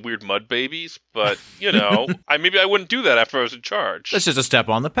gross with the weird mud babies, but, maybe I wouldn't do that after I was in charge. That's just a step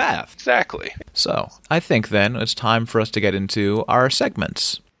on the path. Exactly. So, I think then it's time for us to get into our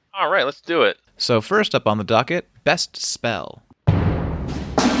segments. All right, let's do it. So, first up on the docket, Best Spell.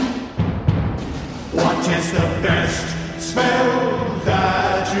 What is the best spell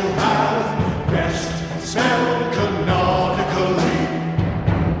that you have? Best spell canonically.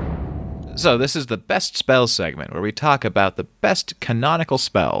 So this is the Best Spell segment, where we talk about the best canonical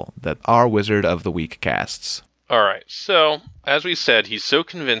spell that our Wizard of the Week casts. All right, so, as we said, he's so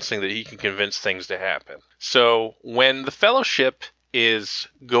convincing that he can convince things to happen. So, when the Fellowship is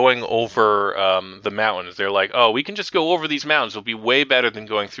going over the mountains, they're like, oh, we can just go over these mountains. It'll be way better than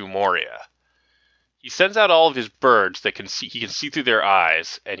going through Moria. He sends out all of his birds that he can see through their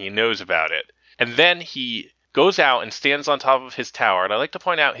eyes, and he knows about it. And then he goes out and stands on top of his tower. And I like to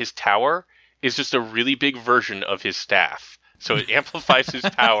point out his tower is just a really big version of his staff. So it amplifies his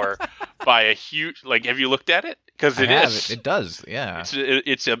power by a huge. Like, have you looked at it? Because it is. It does, yeah.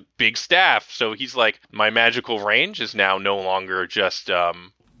 It's a big staff. So he's like, my magical range is now no longer just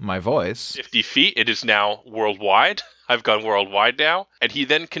My voice. 50 feet. It is now worldwide. I've gone worldwide now. And he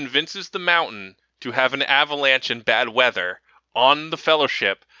then convinces the mountain to have an avalanche and bad weather on the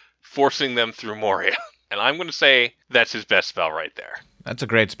Fellowship, forcing them through Moria. And I'm going to say that's his best spell right there. That's a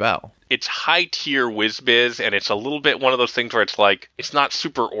great spell. It's high-tier whiz-biz, and it's a little bit one of those things where it's like, it's not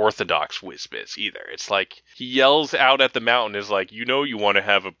super orthodox whiz-biz either. It's like, he yells out at the mountain, is like, you know you want to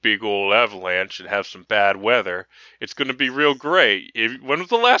have a big old avalanche and have some bad weather. It's going to be real great. When was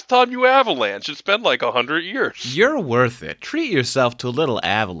the last time you avalanche? It's been like 100 years. You're worth it. Treat yourself to a little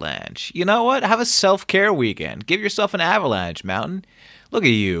avalanche. You know what? Have a self-care weekend. Give yourself an avalanche, mountain. Look at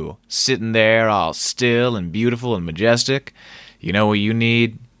you, sitting there all still and beautiful and majestic. You know what you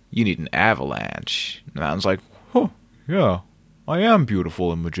need? You need an avalanche. And the mountain's like, oh, yeah, I am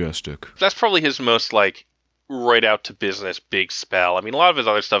beautiful and majestic. That's probably his most, like, right out to business big spell. I mean, a lot of his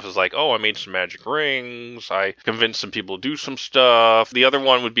other stuff is like, oh, I made some magic rings. I convinced some people to do some stuff. The other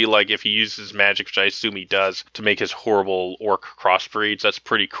one would be like if he uses magic, which I assume he does, to make his horrible orc crossbreeds. That's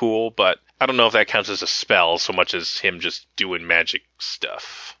pretty cool, but I don't know if that counts as a spell so much as him just doing magic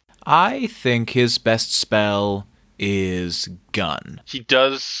stuff. I think his best spell is gun. He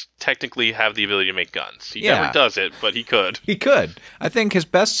does technically have the ability to make guns. He Yeah. never does it, but he could. He could. I think his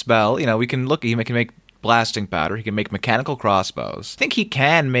best spell, we can look, he can make blasting powder, he can make mechanical crossbows. I think he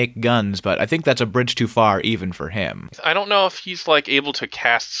can make guns, but I think that's a bridge too far even for him. I don't know if he's like able to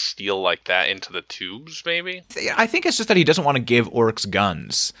cast steel like that into the tubes, maybe? I think it's just that he doesn't want to give orcs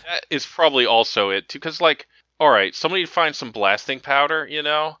guns. That is probably also it, too, because, like, alright, somebody finds some blasting powder,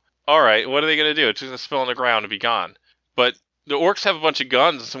 Alright, what are they going to do? It's just going to spill on the ground and be gone. But the orcs have a bunch of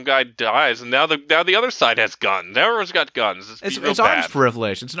guns, and some guy dies, and now the other side has guns. Now everyone's got guns. It's arms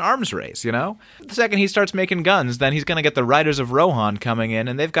proliferation. It's an arms race, The second he starts making guns, then he's going to get the Riders of Rohan coming in,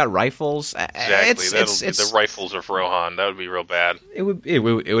 and they've got rifles. Exactly. The rifles of Rohan. That would be real bad. It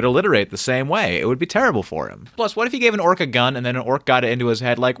would alliterate the same way. It would be terrible for him. Plus, what if he gave an orc a gun, and then an orc got it into his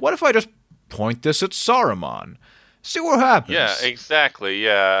head, like, what if I just point this at Saruman? See what happens. Yeah, exactly.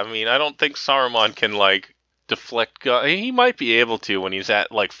 Yeah, I mean, I don't think Saruman can, like, deflect gun. He might be able to when he's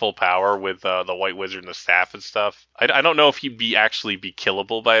at, like, full power with the White Wizard and the staff and stuff. I don't know if he'd actually be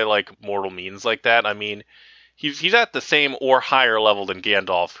killable by, like, mortal means like that. I mean, he's at the same or higher level than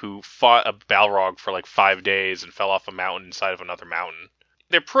Gandalf, who fought a Balrog for, like, 5 days and fell off a mountain inside of another mountain.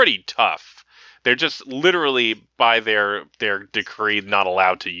 They're pretty tough. They're just literally, by their decree, not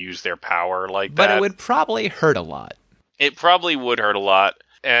allowed to use their power like that. But it would probably hurt a lot. It probably would hurt a lot,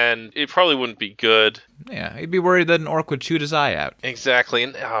 and it probably wouldn't be good. Yeah, he'd be worried that an orc would shoot his eye out. Exactly.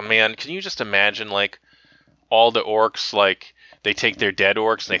 And, oh man, can you just imagine, like, all the orcs, like, they take their dead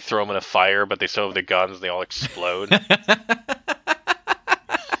orcs and they throw them in a fire, but they still have their guns and they all explode?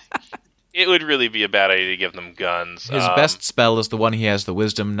 It would really be a bad idea to give them guns. His best spell is the one he has the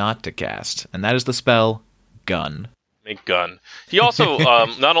wisdom not to cast, and that is the spell Gun. Make gun. He also,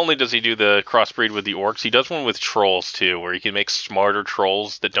 not only does he do the crossbreed with the orcs, he does one with trolls too, where he can make smarter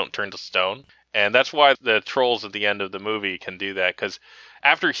trolls that don't turn to stone. And that's why the trolls at the end of the movie can do that, because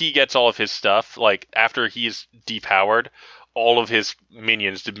after he gets all of his stuff, like, after he's depowered, all of his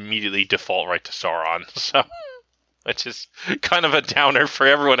minions immediately default right to Sauron, so... Which is kind of a downer for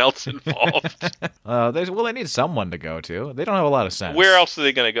everyone else involved. They need someone to go to. They don't have a lot of sense. Where else are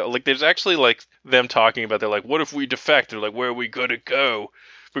they going to go? Like, there's actually, like, them talking about, they're like, what if we defect? They're like, where are we going to go?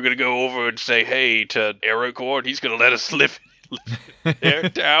 We're going to go over and say, hey, to Aragorn. He's going to let us live there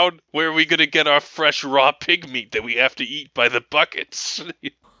down. Where are we going to get our fresh raw pig meat that we have to eat by the buckets?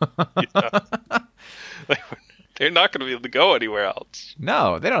 They're not going to be able to go anywhere else.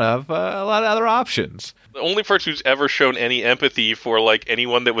 No, they don't have a lot of other options. The only person who's ever shown any empathy for, like,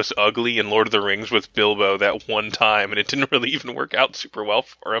 anyone that was ugly in Lord of the Rings was Bilbo that one time, and it didn't really even work out super well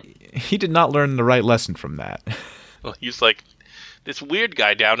for him. He did not learn the right lesson from that. Well, he's like, this weird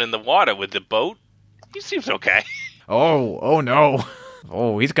guy down in the water with the boat, he seems okay. Oh no.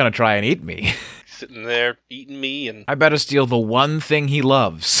 Oh, he's going to try and eat me. Sitting there eating me, and... I better steal the one thing he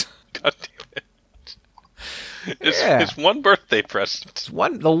loves. God damn it. It's one birthday present.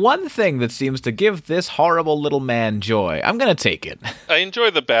 The one thing that seems to give this horrible little man joy. I'm going to take it. I enjoy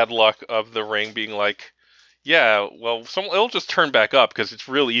the bad luck of the ring being like, yeah, well, it'll just turn back up because it's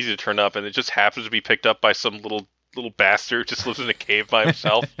real easy to turn up, and it just happens to be picked up by some little bastard who just lives in a cave by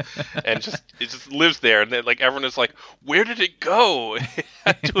himself and it just lives there, and then, like, everyone is like, where did it go?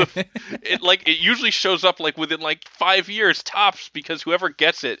 It usually shows up like within like 5 years tops, because whoever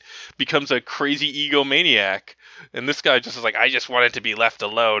gets it becomes a crazy egomaniac. And this guy just is like, I just wanted to be left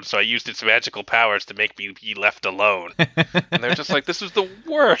alone, so I used its magical powers to make me be left alone. And they're just like, this is the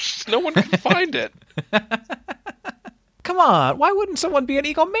worst. No one can find it. Come on, why wouldn't someone be an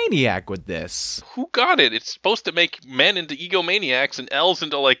egomaniac with this? Who got it? It's supposed to make men into egomaniacs and elves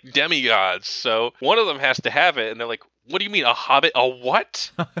into, like, demigods. So one of them has to have it, and they're like, what do you mean, a hobbit? A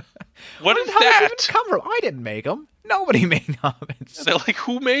what? What is How does that? it even come from? I didn't make them. Nobody made hobbits. They're like,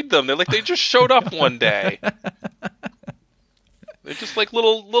 who made them? They're like, they just showed up one day. They're just like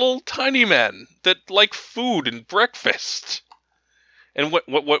little tiny men that like food and breakfast. And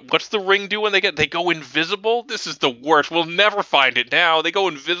what's the ring do when they go invisible? This is the worst. We'll never find it now. They go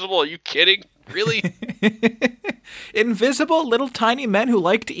invisible. Are you kidding? Really? Invisible little tiny men who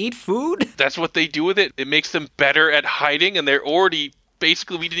like to eat food? That's what they do with it. It makes them better at hiding, and they're already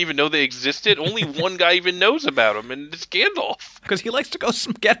basically, we didn't even know they existed. Only one guy even knows about them, and it's Gandalf. Because he likes to go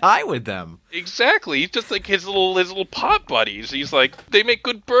get high with them. Exactly. He's just like his little pot buddies. He's like, they make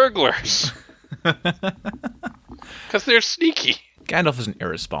good burglars. Because they're sneaky. Gandalf is an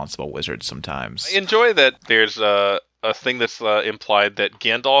irresponsible wizard sometimes. I enjoy that there's a thing that's implied that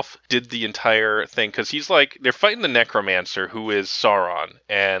Gandalf did the entire thing, because he's like, they're fighting the Necromancer, who is Sauron,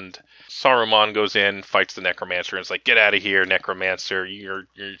 and Saruman goes in, fights the Necromancer, and is like, get out of here, Necromancer, you're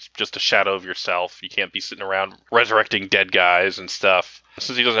just a shadow of yourself, you can't be sitting around resurrecting dead guys and stuff.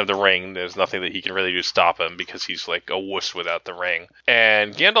 Since he doesn't have the ring, there's nothing that he can really do to stop him, because he's like a wuss without the ring.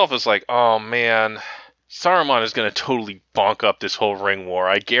 And Gandalf is like, oh man, Saruman is going to totally bonk up this whole ring war.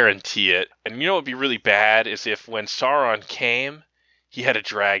 I guarantee it. And you know what would be really bad is if when Sauron came, he had a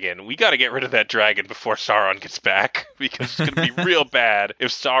dragon. We got to get rid of that dragon before Sauron gets back. Because it's going to be real bad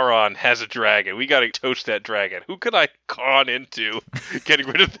if Sauron has a dragon. We got to toast that dragon. Who could I con into getting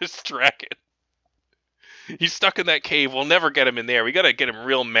rid of this dragon? He's stuck in that cave. We'll never get him in there. We got to get him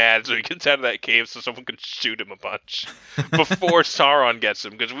real mad so he gets out of that cave so someone can shoot him a bunch before Sauron gets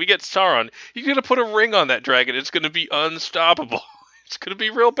him. Because if we get Sauron, he's going to put a ring on that dragon. It's going to be unstoppable. It's going to be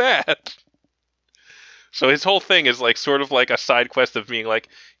real bad. So his whole thing is like sort of like a side quest of being like,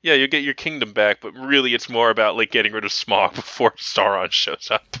 yeah, you'll get your kingdom back, but really it's more about like getting rid of Smaug before Sauron shows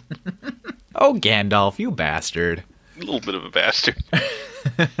up. Oh, Gandalf, you bastard. A little bit of a bastard.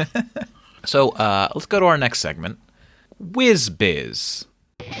 So, let's go to our next segment. Whiz Biz.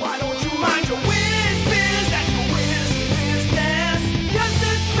 Why don't you mind your whiz biz? That's your whiz business. Yes,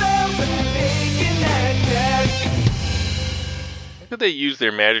 it smells like bacon and How could they use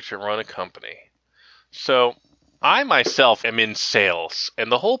their magic to run a company? So, I myself am in sales,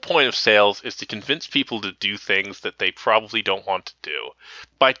 and the whole point of sales is to convince people to do things that they probably don't want to do.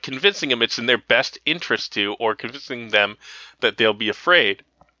 By convincing them it's in their best interest to, or convincing them that they'll be afraid,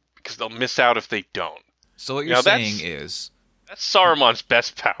 because they'll miss out if they don't. So what you're saying is... That's Saruman's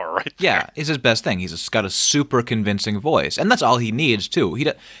best power, right there. Yeah, it's his best thing. He's got a super convincing voice. And that's all he needs, too.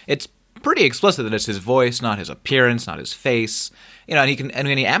 It's pretty explicit that it's his voice, not his appearance, not his face. You know, and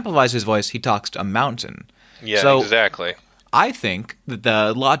when he amplifies his voice, he talks to a mountain. Yeah, so exactly. I think that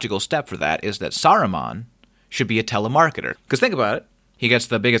the logical step for that is that Saruman should be a telemarketer. Because think about it. He gets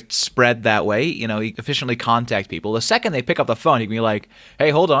the biggest spread that way. You know, he efficiently contacts people. The second they pick up the phone, you can be like, hey,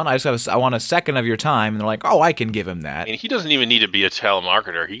 hold on, I want a second of your time. And they're like, oh, I can give him that. I mean, he doesn't even need to be a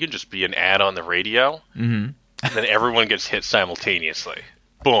telemarketer. He can just be an ad on the radio. Mm-hmm. And then everyone gets hit simultaneously.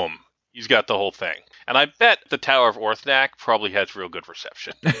 Boom. He's got the whole thing. And I bet the Tower of Orthanc probably has real good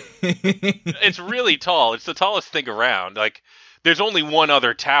reception. It's really tall. It's the tallest thing around. Like, there's only one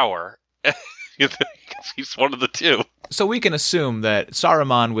other tower. He's one of the two. So we can assume that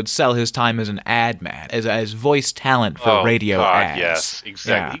Saruman would sell his time as an ad man, as voice talent for radio ads. Yes,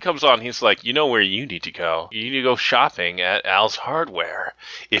 exactly. Yeah. He comes on, he's like, you know where you need to go? You need to go shopping at Al's Hardware.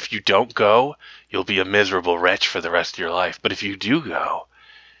 If you don't go, you'll be a miserable wretch for the rest of your life. But if you do go,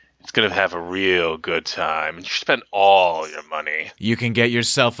 it's going to have a real good time. And you spend all your money. You can get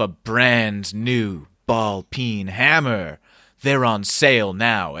yourself a brand new ball-peen hammer. They're on sale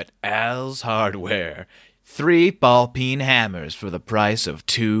now at Al's Hardware. 3 ball-peen hammers for the price of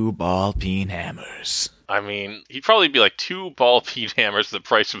 2 ball-peen hammers. I mean, he'd probably be like 2 ball-peen hammers the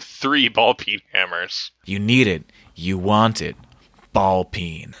price of 3 ball-peen hammers. You need it. You want it.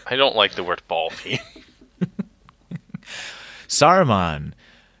 Ball-peen. I don't like the word ball-peen. Saruman,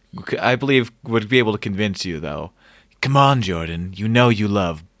 I believe, would be able to convince you, though. Come on, Jordan. You know you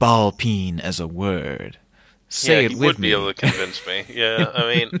love ball-peen as a word. Say it with me. He would be able to convince me. Yeah,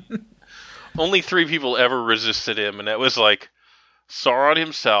 I mean, only 3 people ever resisted him, and that was like Sauron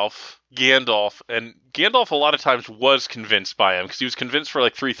himself, Gandalf, and Gandalf a lot of times was convinced by him, because he was convinced for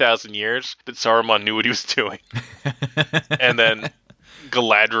like 3,000 years that Saruman knew what he was doing. And then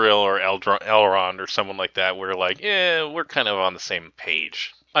Galadriel or Elrond or someone like that, we're like, yeah, we're kind of on the same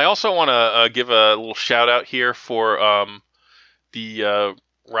page. I also want to give a little shout out here for the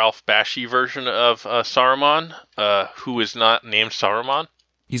Ralph Bakshi version of Saruman, who is not named Saruman.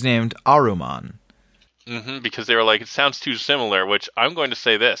 He's named Aruman. Because they were like, it sounds too similar, which I'm going to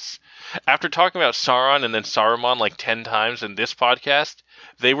say this. After talking about Sauron and then Saruman like 10 times in this podcast,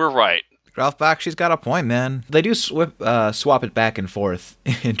 they were right. Ralph Bakshi's got a point, man. They do swap it back and forth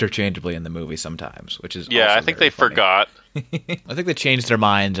interchangeably in the movie sometimes, which is I think they forgot. I think they changed their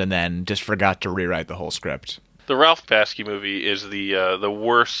minds and then just forgot to rewrite the whole script. The Ralph Bakshi movie is the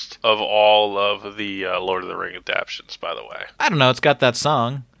worst of all of the Lord of the Ring adaptations, by the way. I don't know. It's got that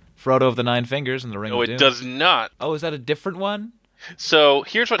song, Frodo of the Nine Fingers and the Ring of Doom. No, it does not. Oh, is that a different one? So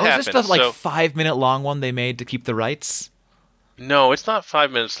here's what happens. Is this the 5-minute long one they made to keep the rights? No, it's not 5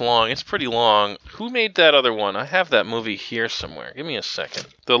 minutes long. It's pretty long. Who made that other one? I have that movie here somewhere. Give me a second.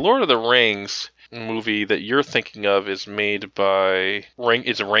 The Lord of the Rings movie that you're thinking of is made by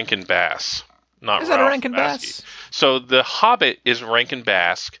Rankin Bass. Not Is that Ralph a Rankin Bakshi. Bass? So The Hobbit is Rankin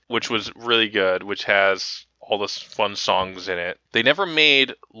Bass, which was really good, which has all the fun songs in it. They never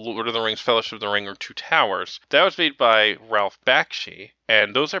made Lord of the Rings, Fellowship of the Ring, or Two Towers. That was made by Ralph Bakshi,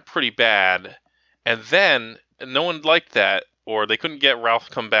 and those are pretty bad. And then no one liked that, or they couldn't get Ralph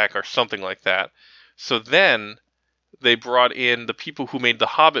to come back or something like that. So then they brought in the people who made the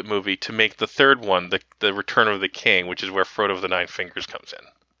Hobbit movie to make the third one, the Return of the King, which is where Frodo of the Nine Fingers comes in.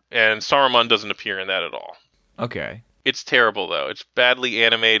 And Saruman doesn't appear in that at all. Okay. It's terrible, though. It's badly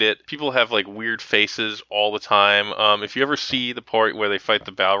animated. People have, like, weird faces all the time. If you ever see the part where they fight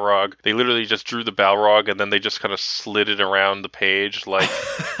the Balrog, they literally just drew the Balrog and then they just kind of slid it around the page, like,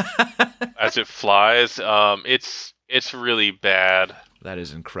 as it flies. It's really bad. That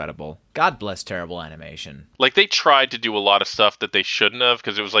is incredible. God bless terrible animation. Like, they tried to do a lot of stuff that they shouldn't have,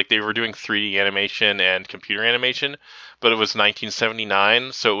 because it was like they were doing 3D animation and computer animation, but it was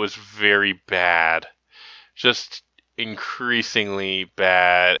 1979, so it was very bad. Just increasingly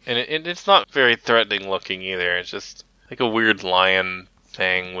bad. And it's not very threatening looking either. It's just like a weird lion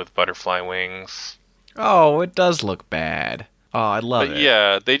thing with butterfly wings. Oh, it does look bad. Oh, I love it.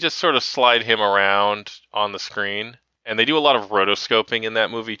 Yeah, they just sort of slide him around on the screen. And they do a lot of rotoscoping in that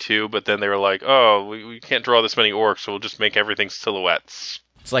movie too, but then they were like, oh, we can't draw this many orcs, so we'll just make everything silhouettes.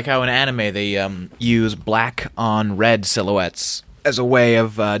 It's like how in anime they use black on red silhouettes as a way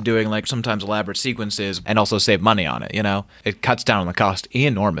of doing like sometimes elaborate sequences and also save money on it, you know? It cuts down on the cost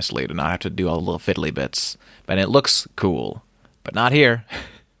enormously to not have to do all the little fiddly bits. And it looks cool. But not here.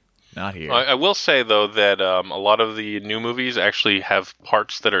 Not here. I will say, though, that a lot of the new movies actually have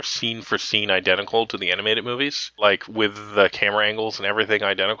parts that are scene for scene identical to the animated movies, like with the camera angles and everything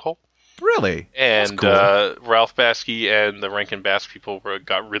identical. Really? And That's cool. Ralph Bakshi and the Rankin Bass people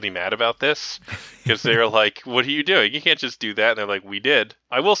got really mad about this because they were like, what are you doing? You can't just do that. And they're like, we did.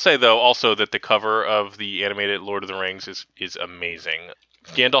 I will say, though, also that the cover of the animated Lord of the Rings is amazing.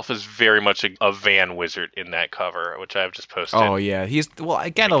 Gandalf is very much a van wizard in that cover, which I've just posted. Oh, yeah.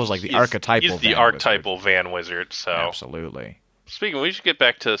 Gandalf was like the archetypal He's the van archetypal wizard. van wizard, so... Absolutely. Speaking, we should get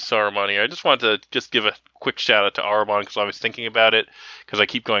back to Saruman here. I just wanted to just give a quick shout out to Aruman because I was thinking about it, because I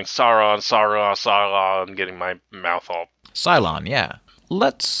keep going Sauron, Sauron, Sauron, and getting my mouth all... Cylon, yeah.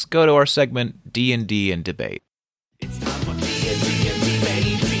 Let's go to our segment D&D and Debate. It's time for D&D and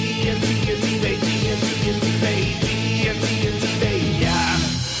debate, D&D and debate, D&D and debate, D&D and debate, yeah.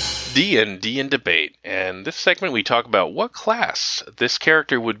 D&D and Debate. And this segment we talk about what class this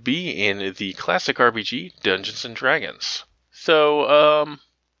character would be in the classic RPG Dungeons & Dragons. So,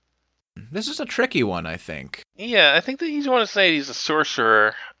 This is a tricky one, I think. yeah, I think that you want to say he's a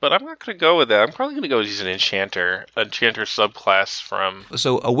sorcerer, but I'm not going to go with that. I'm probably going to go with he's an enchanter subclass from...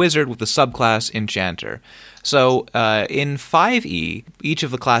 So a wizard with the subclass enchanter. So in 5e, each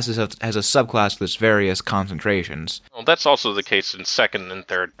of the classes has a subclass with its various concentrations. Well, that's also the case in 2nd and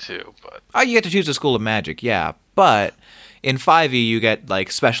 3rd, too, but... Oh, you get to choose a school of magic, yeah. But in 5e, you get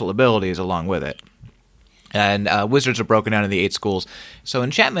like special abilities along with it. And wizards are broken down into the 8 schools. So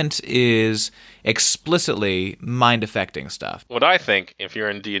enchantment is explicitly mind-affecting stuff. What I think, if you're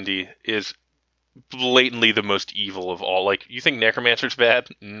in D&D, is blatantly the most evil of all. Like, you think necromancer's bad?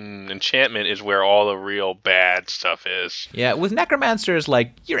 Enchantment is where all the real bad stuff is. Yeah, with necromancers,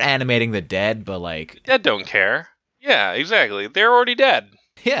 like, you're animating the dead, but like... Dead don't care. Yeah, exactly. They're already dead.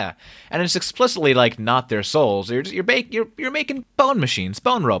 Yeah, and it's explicitly like not their souls. You're making bone machines,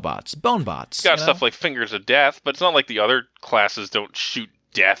 bone robots, bone bots. It's got stuff like Fingers of Death, but it's not like the other classes don't shoot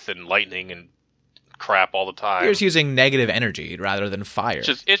death and lightning and crap all the time. You're just using negative energy rather than fire.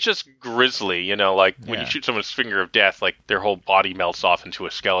 It's just grisly, you know, like when Yeah. you shoot someone's finger of death, like their whole body melts off into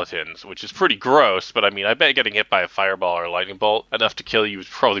a skeleton, which is pretty gross, but I mean, I bet getting hit by a fireball or a lightning bolt enough to kill you is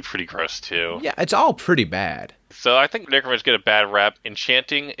probably pretty gross too. Yeah, it's all pretty bad. So I think necromancers get a bad rap.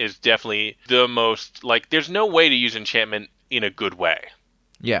 Enchanting is definitely the most, like, there's no way to use enchantment in a good way.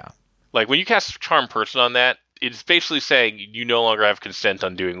 Yeah. Like, when you cast Charm Person on that, it's basically saying you no longer have consent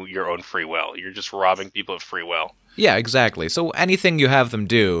on doing your own free will. You're just robbing people of free will. Yeah, exactly. So anything you have them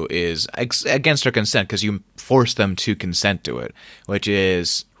do is against their consent because you force them to consent to it, which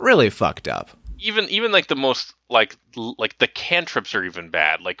is really fucked up. Even like the most, like the cantrips are even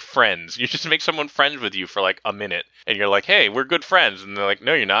bad. Like friends. You just make someone friends with you for like a minute, and you're like, hey, we're good friends. And they're like,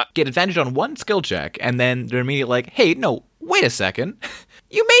 no, you're not. Get advantage on one skill check, and then they're immediately like, hey, no, wait a second.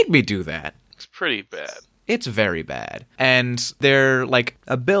 You made me do that. It's pretty bad. It's very bad. And their, like,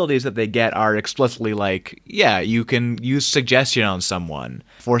 abilities that they get are explicitly like, yeah, you can use suggestion on someone,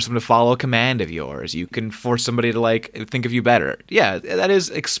 force them to follow a command of yours. You can force somebody to, like, think of you better. Yeah, that is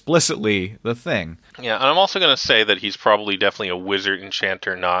explicitly the thing. Yeah, and I'm also going to say that he's probably definitely a wizard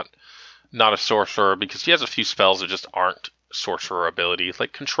enchanter, not a sorcerer, because he has a few spells that just aren't sorcerer abilities,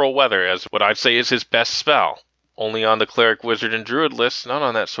 like Control Weather, as what I'd say is his best spell. Only on the Cleric, Wizard, and Druid list, not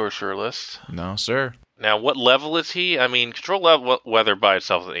on that Sorcerer list. No, sir. Now, what level is he? I mean, Control Weather by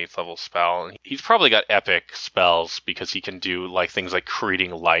itself is an 8th level spell. He's probably got epic spells because he can do like things like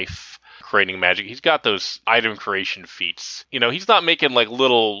creating life, creating magic. He's got those item creation feats. You know, he's not making like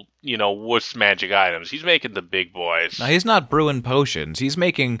little, you know, wuss magic items. He's making the big boys. Now, he's not brewing potions. He's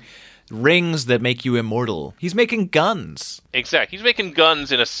making rings that make you immortal. He's making guns. Exactly. He's making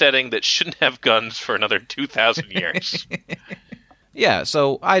guns in a setting that shouldn't have guns for another 2,000 years. Yeah,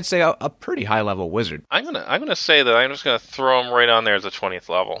 so I'd say a pretty high-level wizard. I'm gonna say that I'm just gonna throw him right on there as a 20th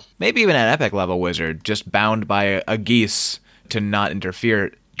level. Maybe even an epic-level wizard, just bound by a geese to not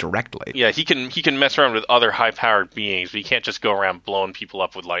interfere directly. Yeah, he can mess around with other high-powered beings, but he can't just go around blowing people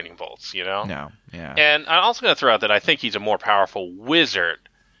up with lightning bolts, you know? No, yeah. And I'm also gonna throw out that I think he's a more powerful wizard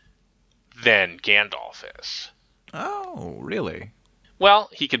than Gandalf is. Oh, really? Well,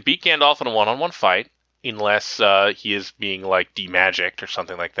 he can beat Gandalf in a one-on-one fight, unless he is being, like, demagicked or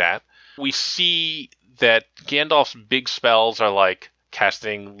something like that. We see that Gandalf's big spells are, like,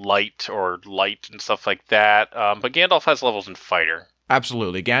 casting light and stuff like that, but Gandalf has levels in fighter.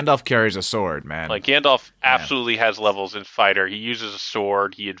 Absolutely. Gandalf carries a sword, man. Like, Gandalf absolutely has levels in fighter. He uses a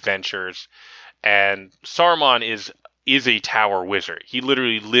sword, he adventures, and Saruman is a tower wizard. He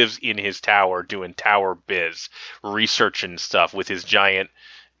literally lives in his tower doing tower biz, researching stuff with his giant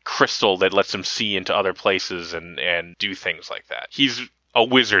crystal that lets him see into other places and do things like that. He's a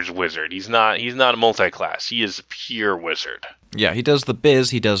wizard's wizard. He's not a multi-class. He is a pure wizard. Yeah, he does the biz,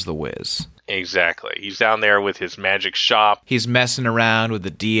 he does the whiz. Exactly. He's down there with his magic shop. He's messing around with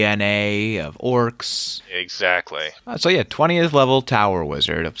the DNA of orcs. Exactly. So yeah, 20th level tower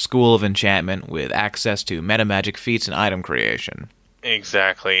wizard of School of Enchantment with access to meta magic feats and item creation.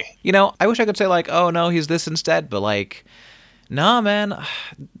 Exactly. You know, I wish I could say like, oh no, he's this instead, but like, nah, man.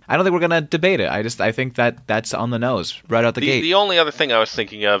 I don't think we're gonna debate it. I think that's on the nose right out the gate. The only other thing I was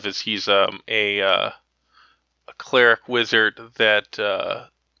thinking of is he's a cleric wizard that,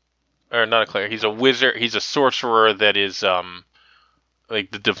 or not a cleric. He's a wizard. He's a sorcerer that is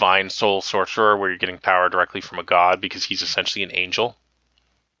like the divine soul sorcerer, where you're getting power directly from a god because he's essentially an angel.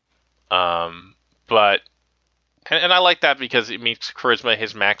 But I like that because it makes charisma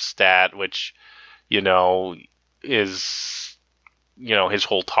his max stat, which, you know, is, you know, his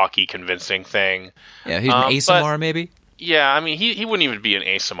whole talky convincing thing. Yeah, he's an Asimar maybe. Yeah, I mean, he wouldn't even be an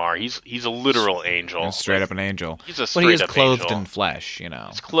Asimar. He's a literal angel. He's straight up an angel. He's a But straight he is up clothed angel. in flesh, you know.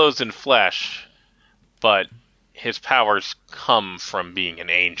 He's clothed in flesh, but his powers come from being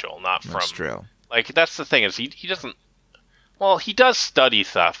an angel, not from... That's true. Like, that's the thing, is he doesn't... Well, he does study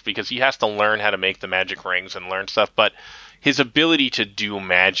stuff, because he has to learn how to make the magic rings and learn stuff, but his ability to do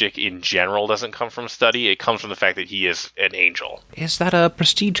magic in general doesn't come from study. It comes from the fact that he is an angel. Is that a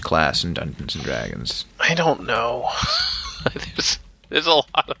prestige class in Dungeons & Dragons? I don't know. there's a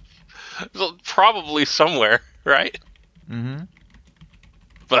lot of... probably somewhere, right? Mm-hmm.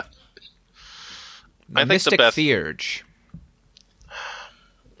 But... I think Mystic the best... Theurge.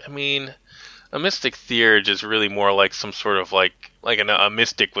 I mean, a Mystic Theurge is really more like some sort of like a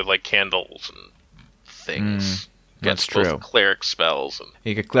mystic with like candles and things. That's Against both true. Cleric spells. And...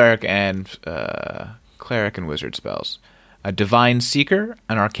 You get cleric and wizard spells. A divine seeker,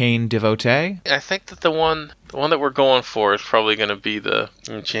 an arcane devotee. I think that the one that we're going for is probably going to be the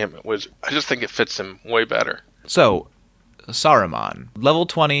enchantment wizard. I just think it fits him way better. So, Saruman, level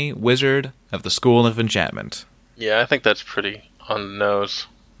 20 wizard of the School of Enchantment. Yeah, I think that's pretty on the nose.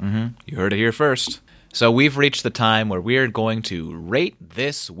 You heard it here first. So we've reached the time where we're going to rate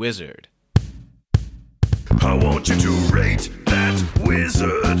this wizard. I want you to rate that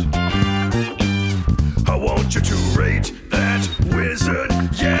wizard. I want you to rate that wizard,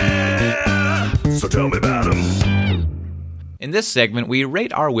 yeah! So tell me about him. In this segment, we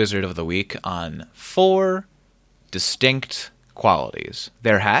rate our wizard of the week on 4 distinct qualities.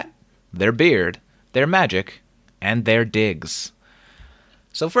 Their hat, their beard, their magic, and their digs.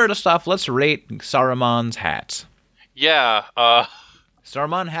 So first off, let's rate Saruman's hat. Yeah,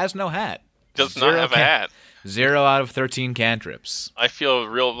 Saruman has no hat. does not have a hat. 0 out of 13 cantrips. I feel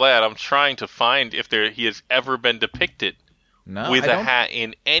real bad. I'm trying to find if he has ever been depicted No, with I a don't- hat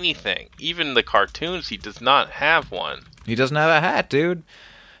in anything. Even the cartoons, he does not have one. He doesn't have a hat, dude.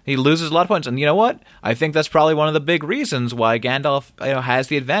 He loses a lot of points. And you know what? I think that's probably one of the big reasons why Gandalf has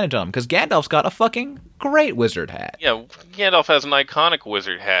the advantage on him. Because Gandalf's got a fucking great wizard hat. Yeah, Gandalf has an iconic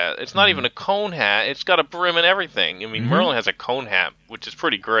wizard hat. It's not even a cone hat. It's got a brim and everything. I mean, Merlin has a cone hat, which is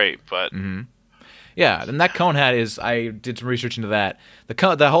pretty great, but... Yeah, and that cone hat is, I did some research into that.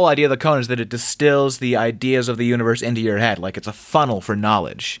 The whole idea of the cone is that it distills the ideas of the universe into your head, like it's a funnel for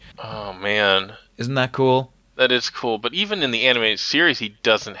knowledge. Oh, man. Isn't that cool? That is cool. But even in the animated series, he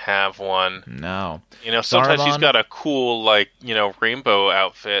doesn't have one. No. You know, sometimes he's Saruman? got a cool, rainbow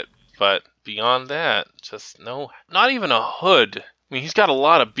outfit, but beyond that, just no... Not even a hood. I mean, he's got a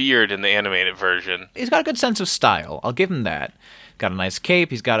lot of beard in the animated version. He's got a good sense of style. I'll give him that. Got a nice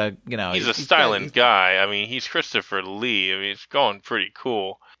cape. He's got a, He's a styling guy. I mean, he's Christopher Lee. I mean, it's going pretty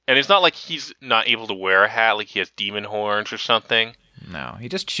cool. And it's not like he's not able to wear a hat, like he has demon horns or something. No, he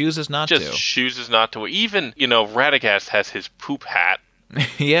just chooses not Just chooses not to wear. Even, Radagast has his poop hat. to.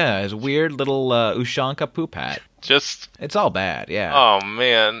 Yeah, his weird little Ushanka poop hat. Just, It's all bad, yeah. oh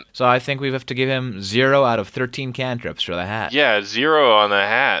man. So I think we have to give him 0 out of 13 cantrips for the hat. Yeah, 0 on the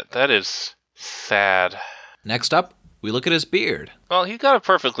hat. That is sad. Next up, we look at his beard. Well, he's got a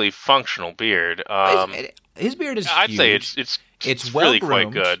perfectly functional beard. His beard is I'd huge. say it's well really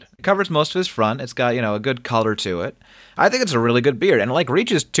quite groomed. good. It covers most of his front. It's got, a good color to it. I think it's a really good beard. And it,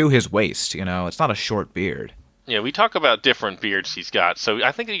 reaches to his waist, It's not a short beard. Yeah, we talk about different beards he's got, so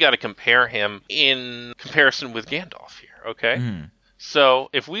I think you got to compare him in comparison with Gandalf here, okay? So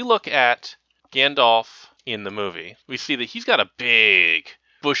if we look at Gandalf in the movie, we see that he's got a big,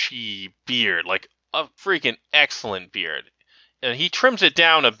 bushy beard, like a freaking excellent beard. And he trims it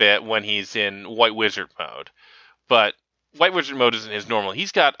down a bit when he's in White Wizard mode, but White Wizard mode isn't his normal.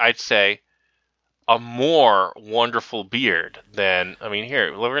 He's got, I'd say, a more wonderful beard than,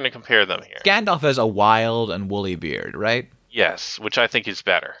 here, we're going to compare them here. Gandalf has a wild and woolly beard, right? Yes, which I think is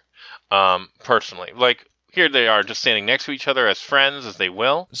better, personally. Like, here they are just standing next to each other as friends, as they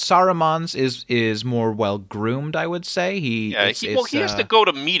will. Saruman's is more well-groomed, I would say. He He has to go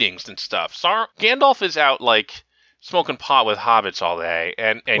to meetings and stuff. Gandalf is out, smoking pot with hobbits all day,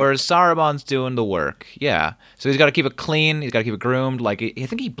 and whereas Saruman's doing the work, yeah. So he's got to keep it clean. He's got to keep it groomed. I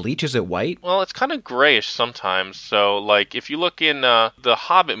think he bleaches it white. well, it's kind of grayish sometimes. So, if you look in the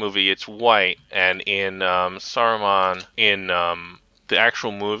Hobbit movie, it's white, and in Saruman, in the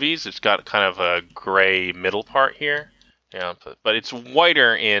actual movies, it's got kind of a gray middle part here. Yeah, but it's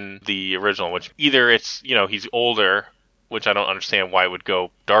whiter in the original, which either it's, he's older, which I don't understand why it would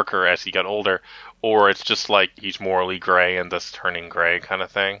go darker as he got older, or it's just he's morally gray and thus turning gray kind of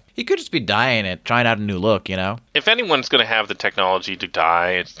thing. He could just be dyeing it, trying out a new look, If anyone's going to have the technology to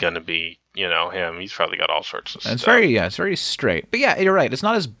dye, it's going to be, him. He's probably got all sorts of And stuff. it's very straight. But yeah, you're right. It's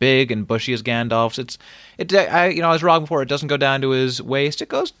not as big and bushy as Gandalf's. I was wrong before. It doesn't go down to his waist. It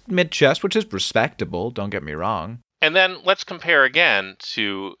goes mid-chest, which is respectable. Don't get me wrong. And then let's compare again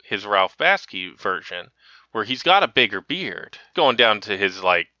to his Ralph Bakshi version, where he's got a bigger beard, going down to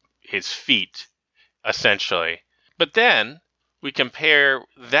his feet, essentially. But then we compare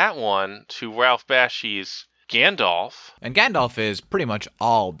that one to Ralph Bakshi's Gandalf, And Gandalf is pretty much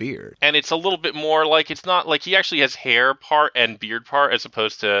all beard. and it's a little bit more it's not he actually has hair part and beard part, as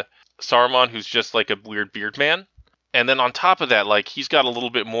opposed to Saruman, who's just a weird beard man. And then on top of that, he's got a little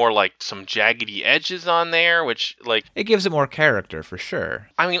bit more some jaggedy edges on there, which It gives it more character, for sure.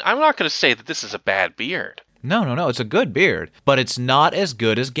 I'm not going to say that this is a bad beard. No. It's a good beard. But it's not as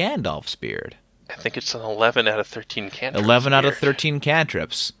good as Gandalf's beard. I think it's an 11 out of 13 cantrips. 11 out of beard. 13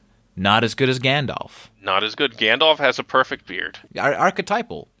 cantrips. Not as good as Gandalf. Not as good. Gandalf has a perfect beard.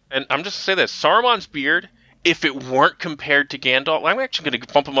 Archetypal. And I'm just going to say this. Saruman's beard if it weren't compared to Gandalf, I'm actually going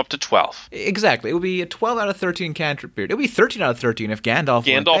to bump him up to 12. Exactly. It would be a 12 out of 13 cantrip beard. It would be 13 out of 13 if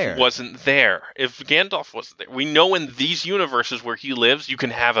Gandalf Wasn't there. If Gandalf wasn't there, we know in these universes where he lives, you can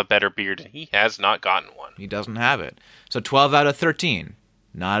have a better beard, and he has not gotten one. He doesn't have it. So 12 out of 13.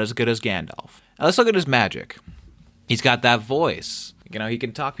 Not as good as Gandalf. Now let's look at his magic. He's got that voice. You know, he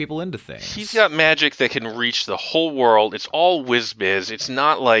can talk people into things. He's got magic that can reach the whole world. It's all whiz-biz. It's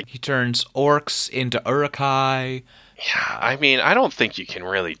not like... He turns orcs into Uruk-hai. Yeah, I mean, I don't think you can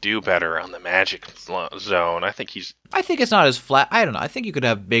really do better on the magic zone. I think it's not as flat. I don't know. I think you could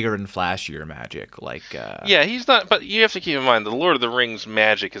have bigger and flashier magic. Like, Yeah, he's not... But you have to keep in mind, the Lord of the Rings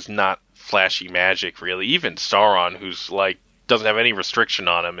magic is not flashy magic, really. Even Sauron, who's, like, doesn't have any restriction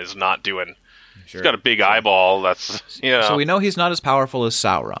on him, is not doing... Sure. He's got a big eyeball. That's, you know. So we know he's not as powerful as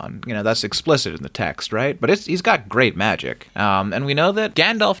Sauron. You know, that's explicit in the text, right? But he's got great magic. And we know that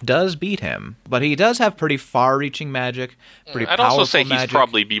Gandalf does beat him. But he does have pretty far-reaching magic, pretty I'd powerful also say magic. he'd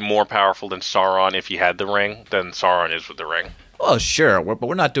probably be more powerful than Sauron if he had the ring than Sauron is with the ring. Well, sure, but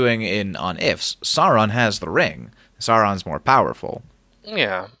we're not doing it on ifs. Sauron has the ring. Sauron's more powerful.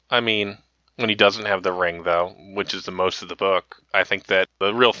 Yeah, I mean... When he doesn't have the ring, though, which is the most of the book, I think that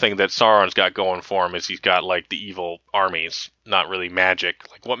the real thing that Sauron's got going for him is he's got, like, the evil armies, not really magic.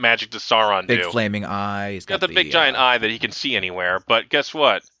 Like, what magic does Sauron do? Big flaming eye. He's got the big giant eye that he can see anywhere, but guess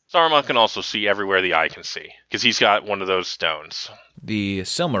what? Saruman can also see everywhere the eye can see, because he's got one of those stones. The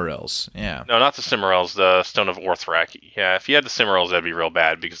Silmarils, yeah. No, not the Silmarils, the Stone of Orthrek. Yeah, if he had the Silmarils, that'd be real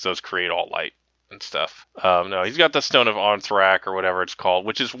bad, because those create all light and stuff. No, he's got the Stone of Orthrek, or whatever it's called,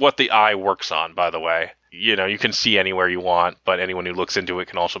 which is what the eye works on, by the way. You know, you can see anywhere you want, but anyone who looks into it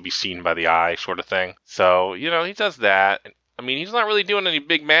can also be seen by the eye, sort of thing. So, you know, he does that. I mean, he's not really doing any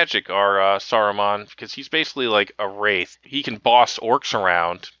big magic, our Saruman, because he's basically like a wraith. He can boss orcs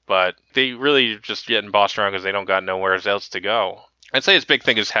around, but they really just getting bossed around because they don't got nowhere else to go. I'd say his big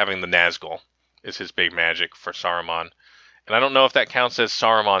thing is having the Nazgul, is his big magic for Saruman. And I don't know if that counts as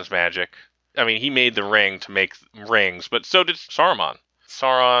Saruman's magic. I mean, he made the ring to make rings, but so did Saruman.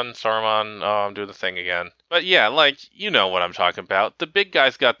 Saruman, I'm doing the thing again. But yeah, like, you know what I'm talking about. The big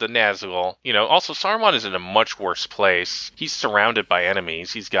guy's got the Nazgul. You know, also, Saruman is in a much worse place. He's surrounded by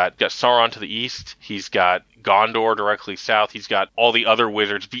enemies. He's got Sauron to the east. He's got Gondor directly south. He's got all the other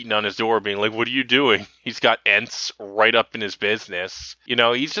wizards beating on his door being like, what are you doing? He's got Ents right up in his business. You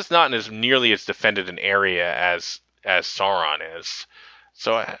know, he's just not in as nearly as defended an area as Sauron is.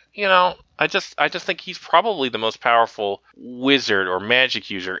 So, you know, I just think he's probably the most powerful wizard or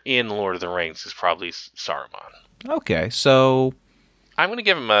magic user in Lord of the Rings is probably Saruman. Okay, so... I'm going to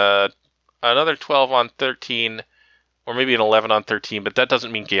give him another 12 on 13, or maybe an 11 on 13, but that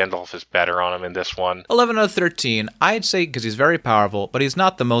doesn't mean Gandalf is better on him in this one. 11 out of 13, I'd say, because he's very powerful, but he's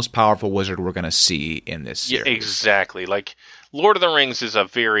not the most powerful wizard we're going to see in this series. Yeah, exactly. Like, Lord of the Rings is a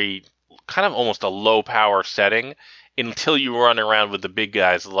very, kind of almost a low-power setting, until you run around with the big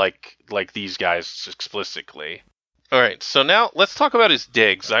guys like these guys explicitly. Alright, so now let's talk about his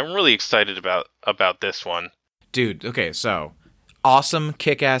digs. I'm really excited about this one. Dude, okay, so, awesome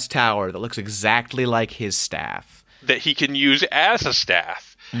kick-ass tower that looks exactly like his staff. That he can use as a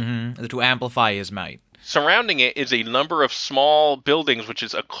staff. Mm-hmm, to amplify his might. Surrounding it is a number of small buildings, which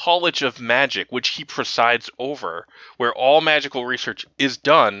is a college of magic, which he presides over, where all magical research is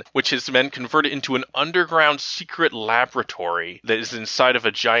done, which has been converted into an underground secret laboratory that is inside of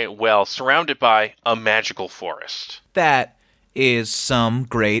a giant well, surrounded by a magical forest. That is some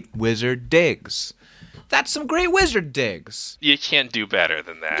great wizard digs. That's some great wizard digs. You can't do better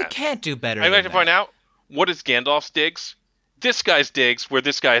than that. You can't do better I'd than like to that. point out, what is Gandalf's digs? This guy's digs where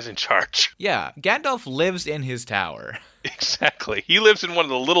this guy's in charge. Yeah, Gandalf lives in his tower. Exactly. He lives in one of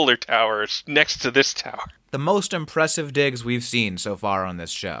the littler towers next to this tower. The most impressive digs we've seen so far on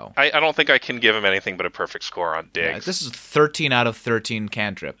this show. I don't think I can give him anything but a perfect score on digs. Yeah, this is 13 out of 13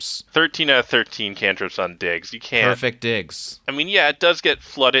 cantrips. 13 out of 13 cantrips on digs. You can't... Perfect digs. I mean, yeah, it does get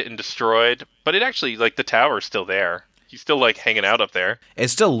flooded and destroyed, but it actually, like, the tower's still there. He's still, like, hanging out up there. It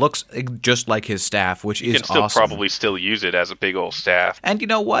still looks just like his staff, which is awesome. You can still awesome. probably still use it as a big old staff. And you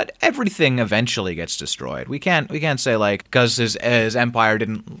know what? Everything eventually gets destroyed. We can't say, like, because his empire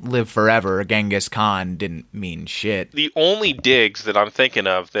didn't live forever, Genghis Khan didn't mean shit. The only digs that I'm thinking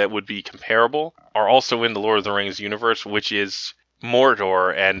of that would be comparable are also in the Lord of the Rings universe, which is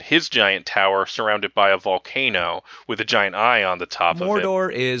Mordor and his giant tower surrounded by a volcano with a giant eye on the top of it.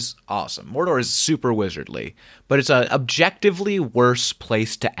 Mordor is awesome. Mordor is super wizardly, but it's an objectively worse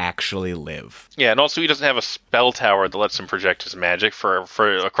place to actually live. Yeah, and also he doesn't have a spell tower that lets him project his magic for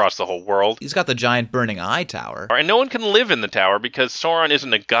across the whole world. He's got the giant burning eye tower. And no one can live in the tower because Sauron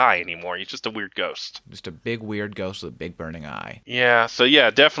isn't a guy anymore. He's just a weird ghost. Just a big weird ghost with a big burning eye. Yeah, so yeah,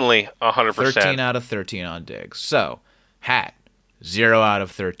 definitely 100%. 13 out of 13 on Diggs. So, hat, 0 out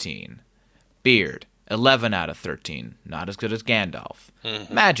of 13. Beard, 11 out of 13. Not as good as Gandalf.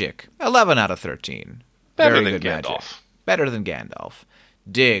 Magic, 11 out of 13. Better Very than good Gandalf. magic. Better than Gandalf.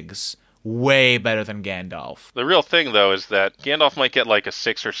 Diggs, way better than Gandalf. The real thing, though, is that Gandalf might get like a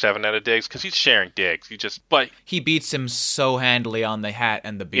 6 or 7 out of Diggs because he's sharing Diggs. But He beats him so handily on the hat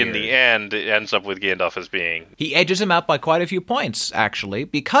and the beard. in the end, it ends up with Gandalf as being He edges him out by quite a few points, actually,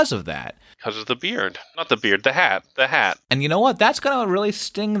 because of that. because of the beard. Not the beard, the hat. The hat. And you know what? That's going to really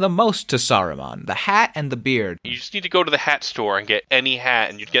sting the most to Saruman. The hat and the beard. You just need to go to the hat store and get any hat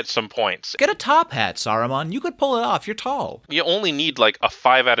and you'd get some points. Get a top hat, Saruman. You could pull it off. You're tall. You only need like a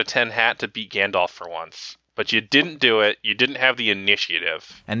 5 out of 10 hat to beat Gandalf for once. But you didn't do it. You didn't have the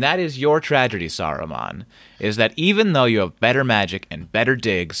initiative. And that is your tragedy, Saruman, is that even though you have better magic and better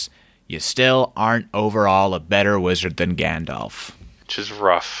digs, you still aren't overall a better wizard than Gandalf. Which is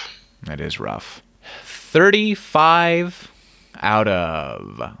rough. That is rough. 35 out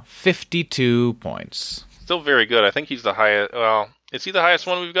of 52 points. Still very good. I think he's the highest. Well, is he the highest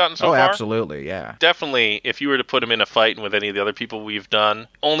one we've gotten so far? Absolutely, yeah. Definitely, if you were to put him in a fight with any of the other people we've done,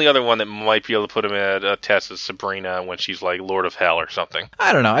 only other one that might be able to put him at a test is Sabrina when she's like Lord of Hell or something.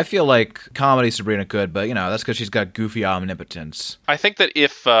 I don't know. I feel like comedy Sabrina could, but, that's because she's got goofy omnipotence. I think that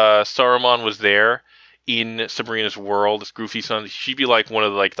if Saruman was there in Sabrina's world, this goofy son, she'd be like one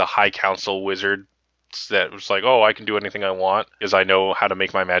of the High Council wizards that was like, oh, I can do anything I want because I know how to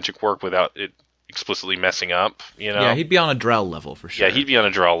make my magic work without it explicitly messing up, Yeah, he'd be on a Drell level for sure. Yeah, he'd be on a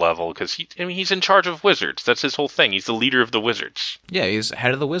draw level because he's in charge of wizards. That's his whole thing. He's the leader of the wizards. Yeah, he's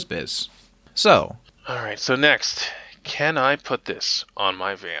head of the whiz-biz. So, All right, so next, can I put this on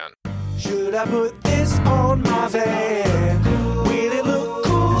my van? Should I put this on my van? Will it look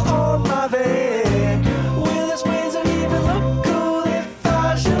cool on my van? Will this wizard even look cool if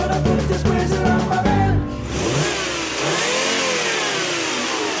I should I put this wizard on my van?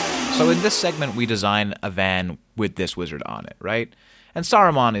 So in this segment, we design a van with this wizard on it, right? And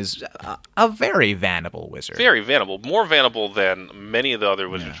Saruman is a very vanable wizard. Very vanable. More vanable than many of the other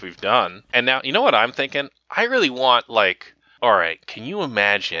wizards we've done. And now, you know what I'm thinking? I really want, all right, can you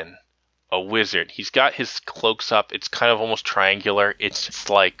imagine a wizard? He's got his cloaks up. It's kind of almost triangular. It's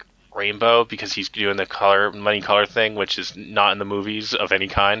like rainbow because he's doing the money color thing, which is not in the movies of any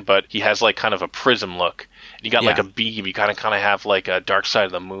kind, but he has kind of a prism look. And you got a beam. You kind of have a Dark Side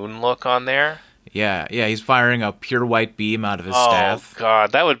of the Moon look on there. Yeah, he's firing a pure white beam out of his staff. Oh,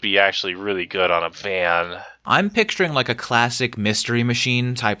 God, that would be actually really good on a van. I'm picturing a classic Mystery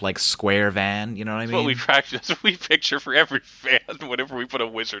Machine type square van, you know what I mean? That's what we picture for every van whenever we put a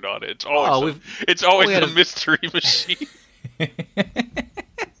wizard on it. It's always a mystery machine.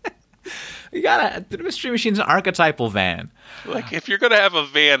 The Mystery Machine's an archetypal van. If you're going to have a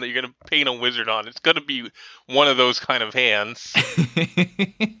van that you're going to paint a wizard on, it's going to be one of those kind of vans.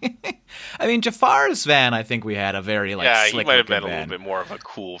 I mean, Jafar's van, I think we had a very, yeah, slick he might have been van. a little bit more of a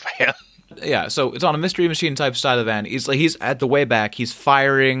cool van. Yeah, so it's on a Mystery Machine type style of van. He's at the way back. He's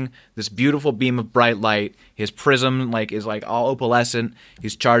firing this beautiful beam of bright light. His prism, is all opalescent.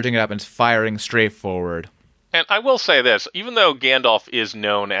 He's charging it up and it's firing straight forward. And I will say this, even though Gandalf is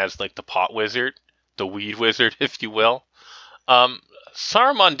known as the pot wizard, the weed wizard, if you will,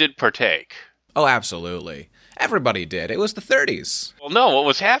 Saruman did partake. Oh, absolutely. Everybody did. It was the 30s. Well, no, what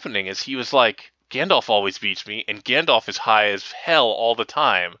was happening is he was like, Gandalf always beats me, and Gandalf is high as hell all the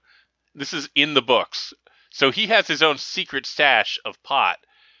time. This is in the books. So he has his own secret stash of pot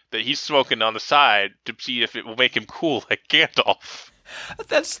that he's smoking on the side to see if it will make him cool like Gandalf.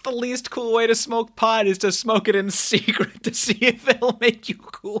 That's the least cool way to smoke pot, is to smoke it in secret to see if it'll make you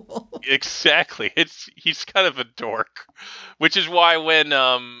cool. Exactly. He's kind of a dork. Which is why when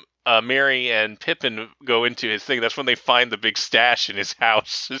Merry and Pippin go into his thing, that's when they find the big stash in his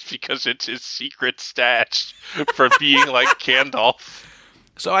house. It's because it's his secret stash for being like Gandalf.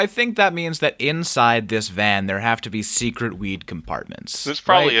 So I think that means that inside this van, there have to be secret weed compartments. There's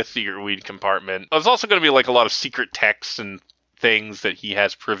probably right? a secret weed compartment. There's also going to be a lot of secret texts and things that he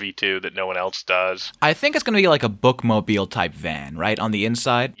has privy to that no one else does. I think it's going to be like a bookmobile type van, right? On the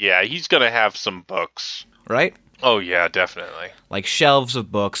inside? Yeah, he's going to have some books. Right? Oh, yeah, definitely. Shelves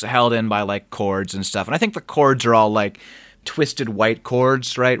of books held in by cords and stuff. And I think the cords are all twisted white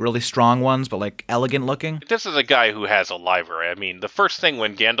cords, right? Really strong ones, but like elegant looking. This is a guy who has a library. I mean, the first thing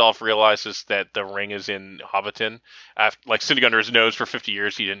when Gandalf realizes that the ring is in Hobbiton, after, like sitting under his nose for 50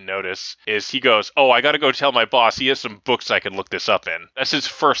 years, he didn't notice, is he goes, "Oh, I got to go tell my boss. He has some books I can look this up in." That's his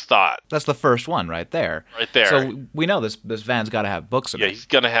first thought. That's the first one right there. Right there. So we know this van's got to have books in Yeah, it. he's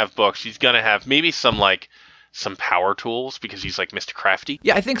gonna have books. He's gonna have maybe some power tools because he's like Mr. Crafty.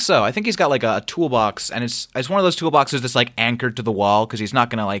 Yeah, I think so. I think he's got like a toolbox, and it's one of those toolboxes that's like anchored to the wall because he's not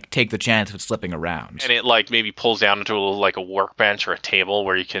gonna like take the chance of it slipping around. And it like maybe pulls down into a little like a workbench or a table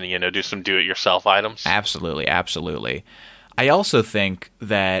where you can, do some do-it-yourself items. Absolutely, absolutely. I also think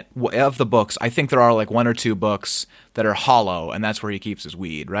that of the books, I think there are like 1 or 2 books that are hollow, and that's where he keeps his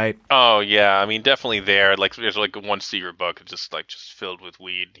weed, right? Oh yeah, I mean definitely there. Like there's like one secret book just filled with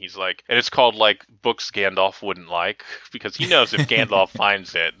weed. He's like, and it's called like books Gandalf wouldn't like because he knows if Gandalf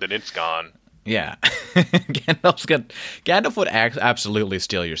finds it, then it's gone. Yeah, Gandalf would absolutely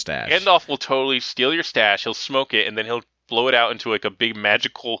steal your stash. Gandalf will totally steal your stash. He'll smoke it, and then he'll blow it out into like a big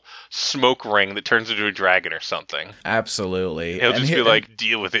magical smoke ring that turns into a dragon or something. Absolutely. He'll just be like,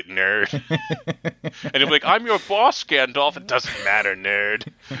 "Deal with it, nerd." And he'll be like, "I'm your boss, Gandalf. It doesn't matter, nerd.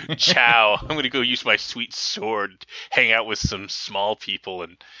 Ciao. I'm going to go use my sweet sword, hang out with some small people,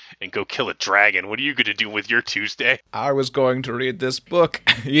 and go kill a dragon. What are you going to do with your Tuesday?" I was going to read this book.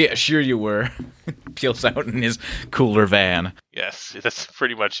 Yeah, sure you were. Peels out in his cooler van. Yes, that's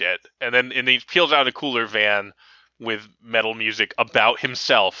pretty much it. And he peels out a cooler van with metal music about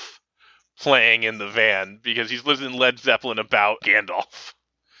himself playing in the van because he's listening to Led Zeppelin about Gandalf.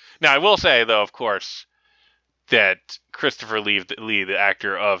 Now, I will say, though, of course, that Christopher Lee, the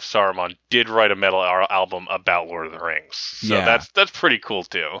actor of Saruman, did write a metal album about Lord of the Rings. So Yeah. that's pretty cool,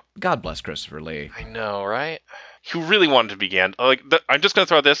 too. God bless Christopher Lee. I know, right? He really wanted to be Gandalf. I'm just going to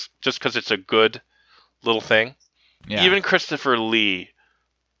throw this just because it's a good little thing. Yeah. Even Christopher Lee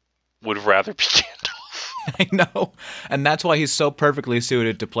would rather be Gandalf. I know. And that's why he's so perfectly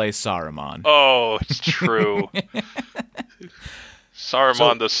suited to play Saruman. Oh, it's true.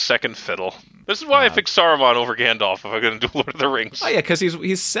 Saruman, the second fiddle. This is why I picked Saruman over Gandalf if I'm going to do Lord of the Rings. Oh, yeah, because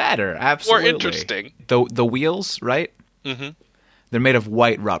he's sadder. Absolutely. More interesting. The wheels, right? Mm-hmm. They're made of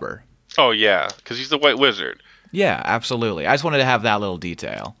white rubber. Oh, yeah, because he's the White Wizard. Yeah, absolutely. I just wanted to have that little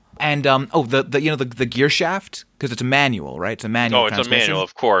detail. And the gear shaft, because it's a manual, right? It's a manual. Oh, it's a transmission. manual,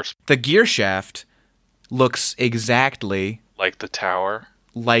 of course. The gear shaft looks exactly Like the tower.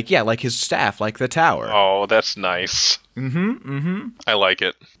 like his staff, like the tower. Oh, that's nice. I like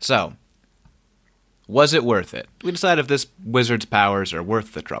it. So, was it worth it? We decide if this wizard's powers are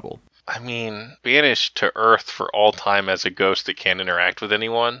worth the trouble. I mean, banished to Earth for all time as a ghost that can't interact with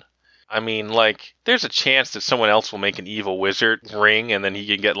anyone. I mean, like, there's a chance that someone else will make an evil wizard ring, and then he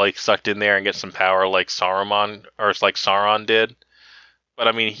can get, like, sucked in there and get some power like Saruman, or like Sauron did. But,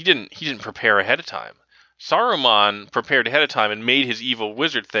 I mean, he didn't prepare ahead of time. Saruman prepared ahead of time and made his evil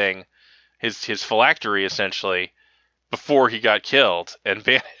wizard thing, his phylactery, essentially, before he got killed and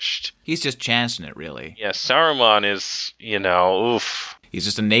banished. He's just chancing it, really. Yeah, Saruman is, oof. He's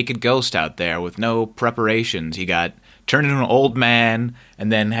just a naked ghost out there with no preparations. He got turned into an old man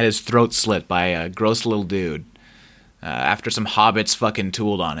and then had his throat slit by a gross little dude after some hobbits fucking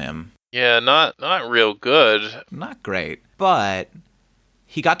tooled on him. Yeah, not real good. Not great, but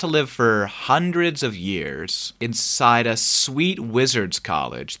he got to live for hundreds of years inside a sweet wizard's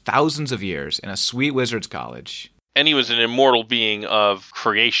college, thousands of years in a sweet wizard's college. And he was an immortal being of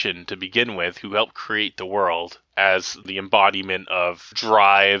creation to begin with, who helped create the world as the embodiment of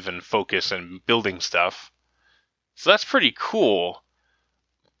drive and focus and building stuff. So that's pretty cool.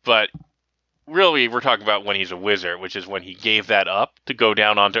 But really, we're talking about when he's a wizard, which is when he gave that up to go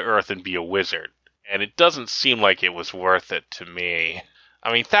down onto Earth and be a wizard. And it doesn't seem like it was worth it to me.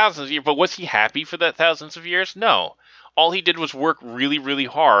 I mean, thousands of years, but was he happy for that thousands of years? No. All he did was work really, really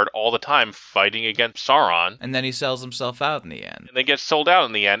hard all the time fighting against Sauron. And then he sells himself out in the end. And then gets sold out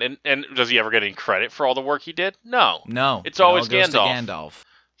in the end. And does he ever get any credit for all the work he did? No. No. It's it always all goes to Gandalf. Gandalf.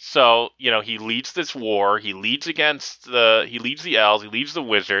 So, he leads this war. He leads he leads the elves. He leads the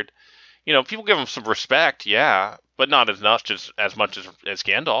wizard. People give him some respect, yeah, but not as much as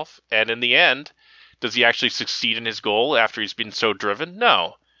Gandalf. And in the end, does he actually succeed in his goal after he's been so driven?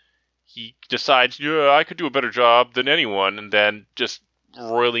 No. He decides, yeah, I could do a better job than anyone, and then just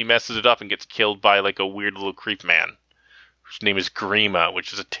royally messes it up and gets killed by like a weird little creep man, whose name is Grima,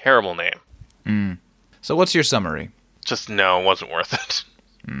 which is a terrible name. So what's your summary? Just no, it wasn't worth it.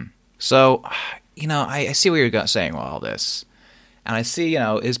 So, I see what you're saying with all this. And I see,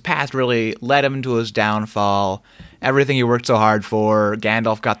 his path really led him to his downfall. Everything he worked so hard for,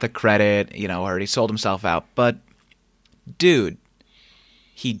 Gandalf got the credit, or he sold himself out. But Dude,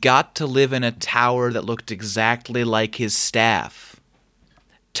 he got to live in a tower that looked exactly like his staff.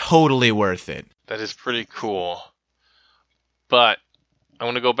 Totally worth it. That is pretty cool. But I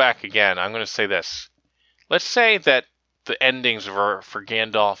want to go back again. I'm going to say this. Let's say that the endings for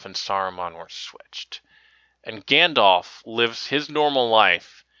Gandalf and Saruman were switched. And Gandalf lives his normal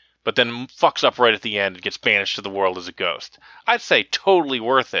life, but then fucks up right at the end and gets banished to the world as a ghost. I'd say totally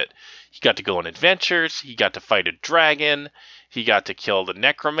worth it. He got to go on adventures. He got to fight a dragon. He got to kill the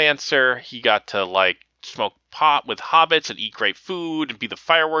necromancer. He got to, smoke pot with hobbits and eat great food and be the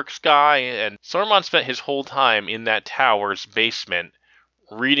fireworks guy. And Saruman spent his whole time in that tower's basement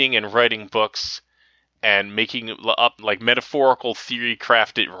reading and writing books and making up, metaphorical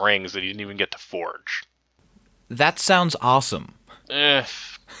theory-crafted rings that he didn't even get to forge. That sounds awesome. Eh.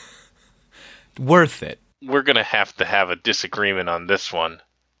 Worth it. We're going to have a disagreement on this one.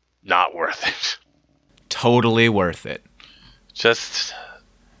 Not worth it. Totally worth it. Just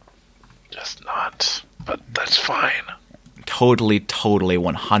not. But that's fine. Totally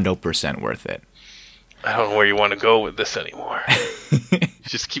 100% worth it. I don't know where you want to go with this anymore.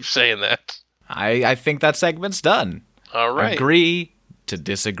 Just keep saying that. I think that segment's done. All right. Agree to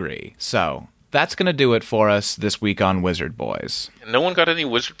disagree. So, that's going to do it for us this week on Wizard Boys. No one got any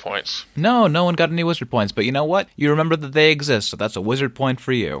wizard points. No one got any wizard points, but you know what? You remember that they exist, so that's a wizard point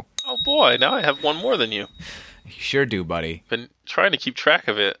for you. Oh boy, now I have one more than you. You sure do, buddy. Been trying to keep track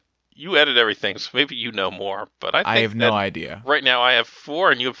of it. You edit everything, so maybe you know more, but I have no idea. Right now I have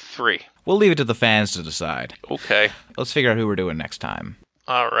 4 and you have 3. We'll leave it to the fans to decide. Okay. Let's figure out who we're doing next time.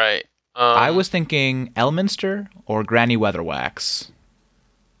 All right. I was thinking Elminster or Granny Weatherwax.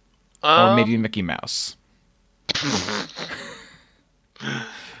 Or maybe Mickey Mouse.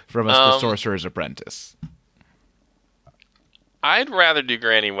 From The Sorcerer's Apprentice. I'd rather do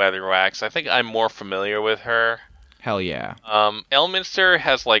Granny Weatherwax. I think I'm more familiar with her. Hell yeah. Elminster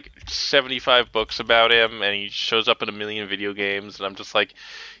has 75 books about him, and he shows up in a million video games, and I'm just like,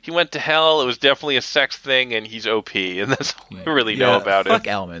 he went to hell, it was definitely a sex thing, and he's OP, and that's all I really know about him. Fuck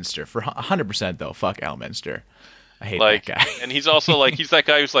Elminster. For 100% though, fuck Elminster. I hate that guy. And he's also he's that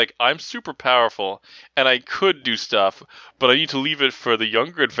guy who's I'm super powerful, and I could do stuff, but I need to leave it for the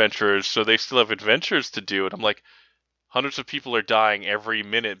younger adventurers so they still have adventures to do. And I'm like, hundreds of people are dying every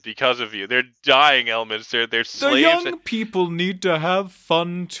minute because of you. They're dying, Elminster. They're slaves. The young people need to have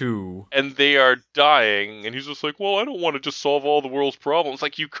fun too. And they are dying. And he's just like, well, I don't want to just solve all the world's problems.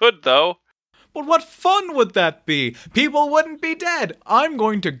 You could, though. But what fun would that be? People wouldn't be dead. I'm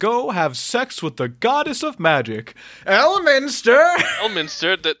going to go have sex with the goddess of magic. Elminster!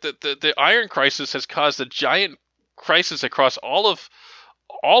 Elminster, the Iron Crisis has caused a giant crisis across all of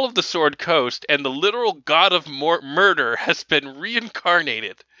the Sword Coast, and the literal god of murder has been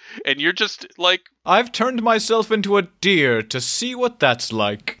reincarnated. And you're just I've turned myself into a deer to see what that's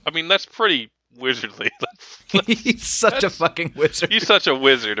like. I mean, that's pretty wizardly. He's such a fucking wizard. He's such a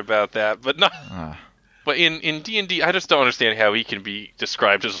wizard about that, but not. But in D&D, I just don't understand how he can be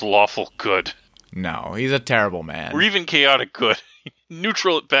described as lawful good. No, he's a terrible man. Or even chaotic good.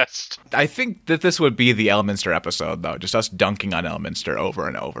 Neutral at best. I think that this would be the Elminster episode, though. Just us dunking on Elminster over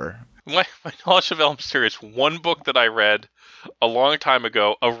and over. My knowledge of Elminster is one book that I read a long time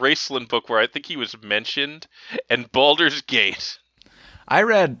ago, a Raceland book where I think he was mentioned, and Baldur's Gate. I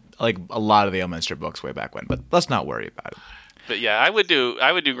read a lot of the Elminster books way back when, but let's not worry about it. But yeah, I would do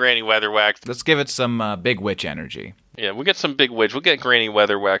Granny Weatherwax. Let's give it some big witch energy. Yeah, we'll get some big witch. We'll get Granny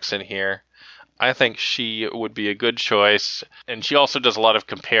Weatherwax in here. I think she would be a good choice, and she also does a lot of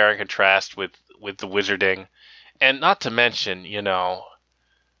compare and contrast with the wizarding, and not to mention,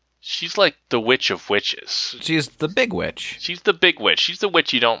 she's like the witch of witches. She's the big witch. She's the big witch. She's the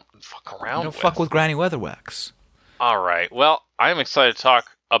witch you don't fuck around with. You don't fuck with Granny Weatherwax. All right. Well, I'm excited to talk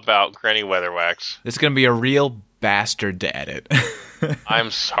about Granny Weatherwax. It's going to be a real bastard to edit. I'm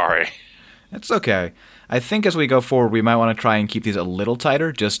sorry. It's okay. I think as we go forward, we might want to try and keep these a little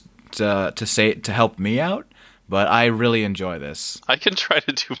tighter, just to help me out. But I really enjoy this. I can try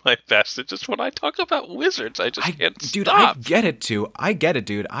to do my best. It's just when I talk about wizards, I can't dude, stop. I get it,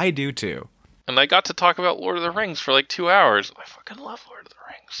 dude. I do, too. And I got to talk about Lord of the Rings for 2 hours. I fucking love Lord of the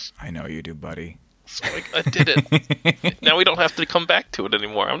Rings. I know you do, buddy. So I did it. Now we don't have to come back to it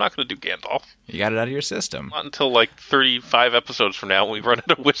anymore. I'm not going to do Gandalf. You got it out of your system. Not until 35 episodes from now when we run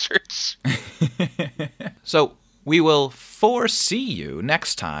out of wizards. So we will foresee you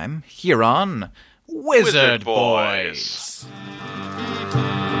next time here on Wizard Boys.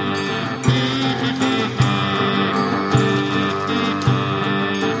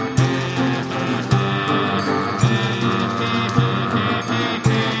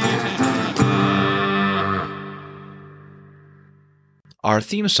 Our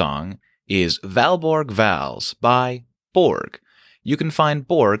theme song is Valborg Vals by Borg. You can find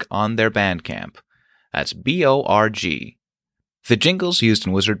Borg on their Bandcamp. That's B-O-R-G. The jingles used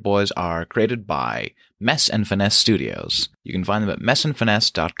in Wizard Boys are created by Mess and Finesse Studios. You can find them at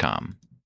messandfinesse.com.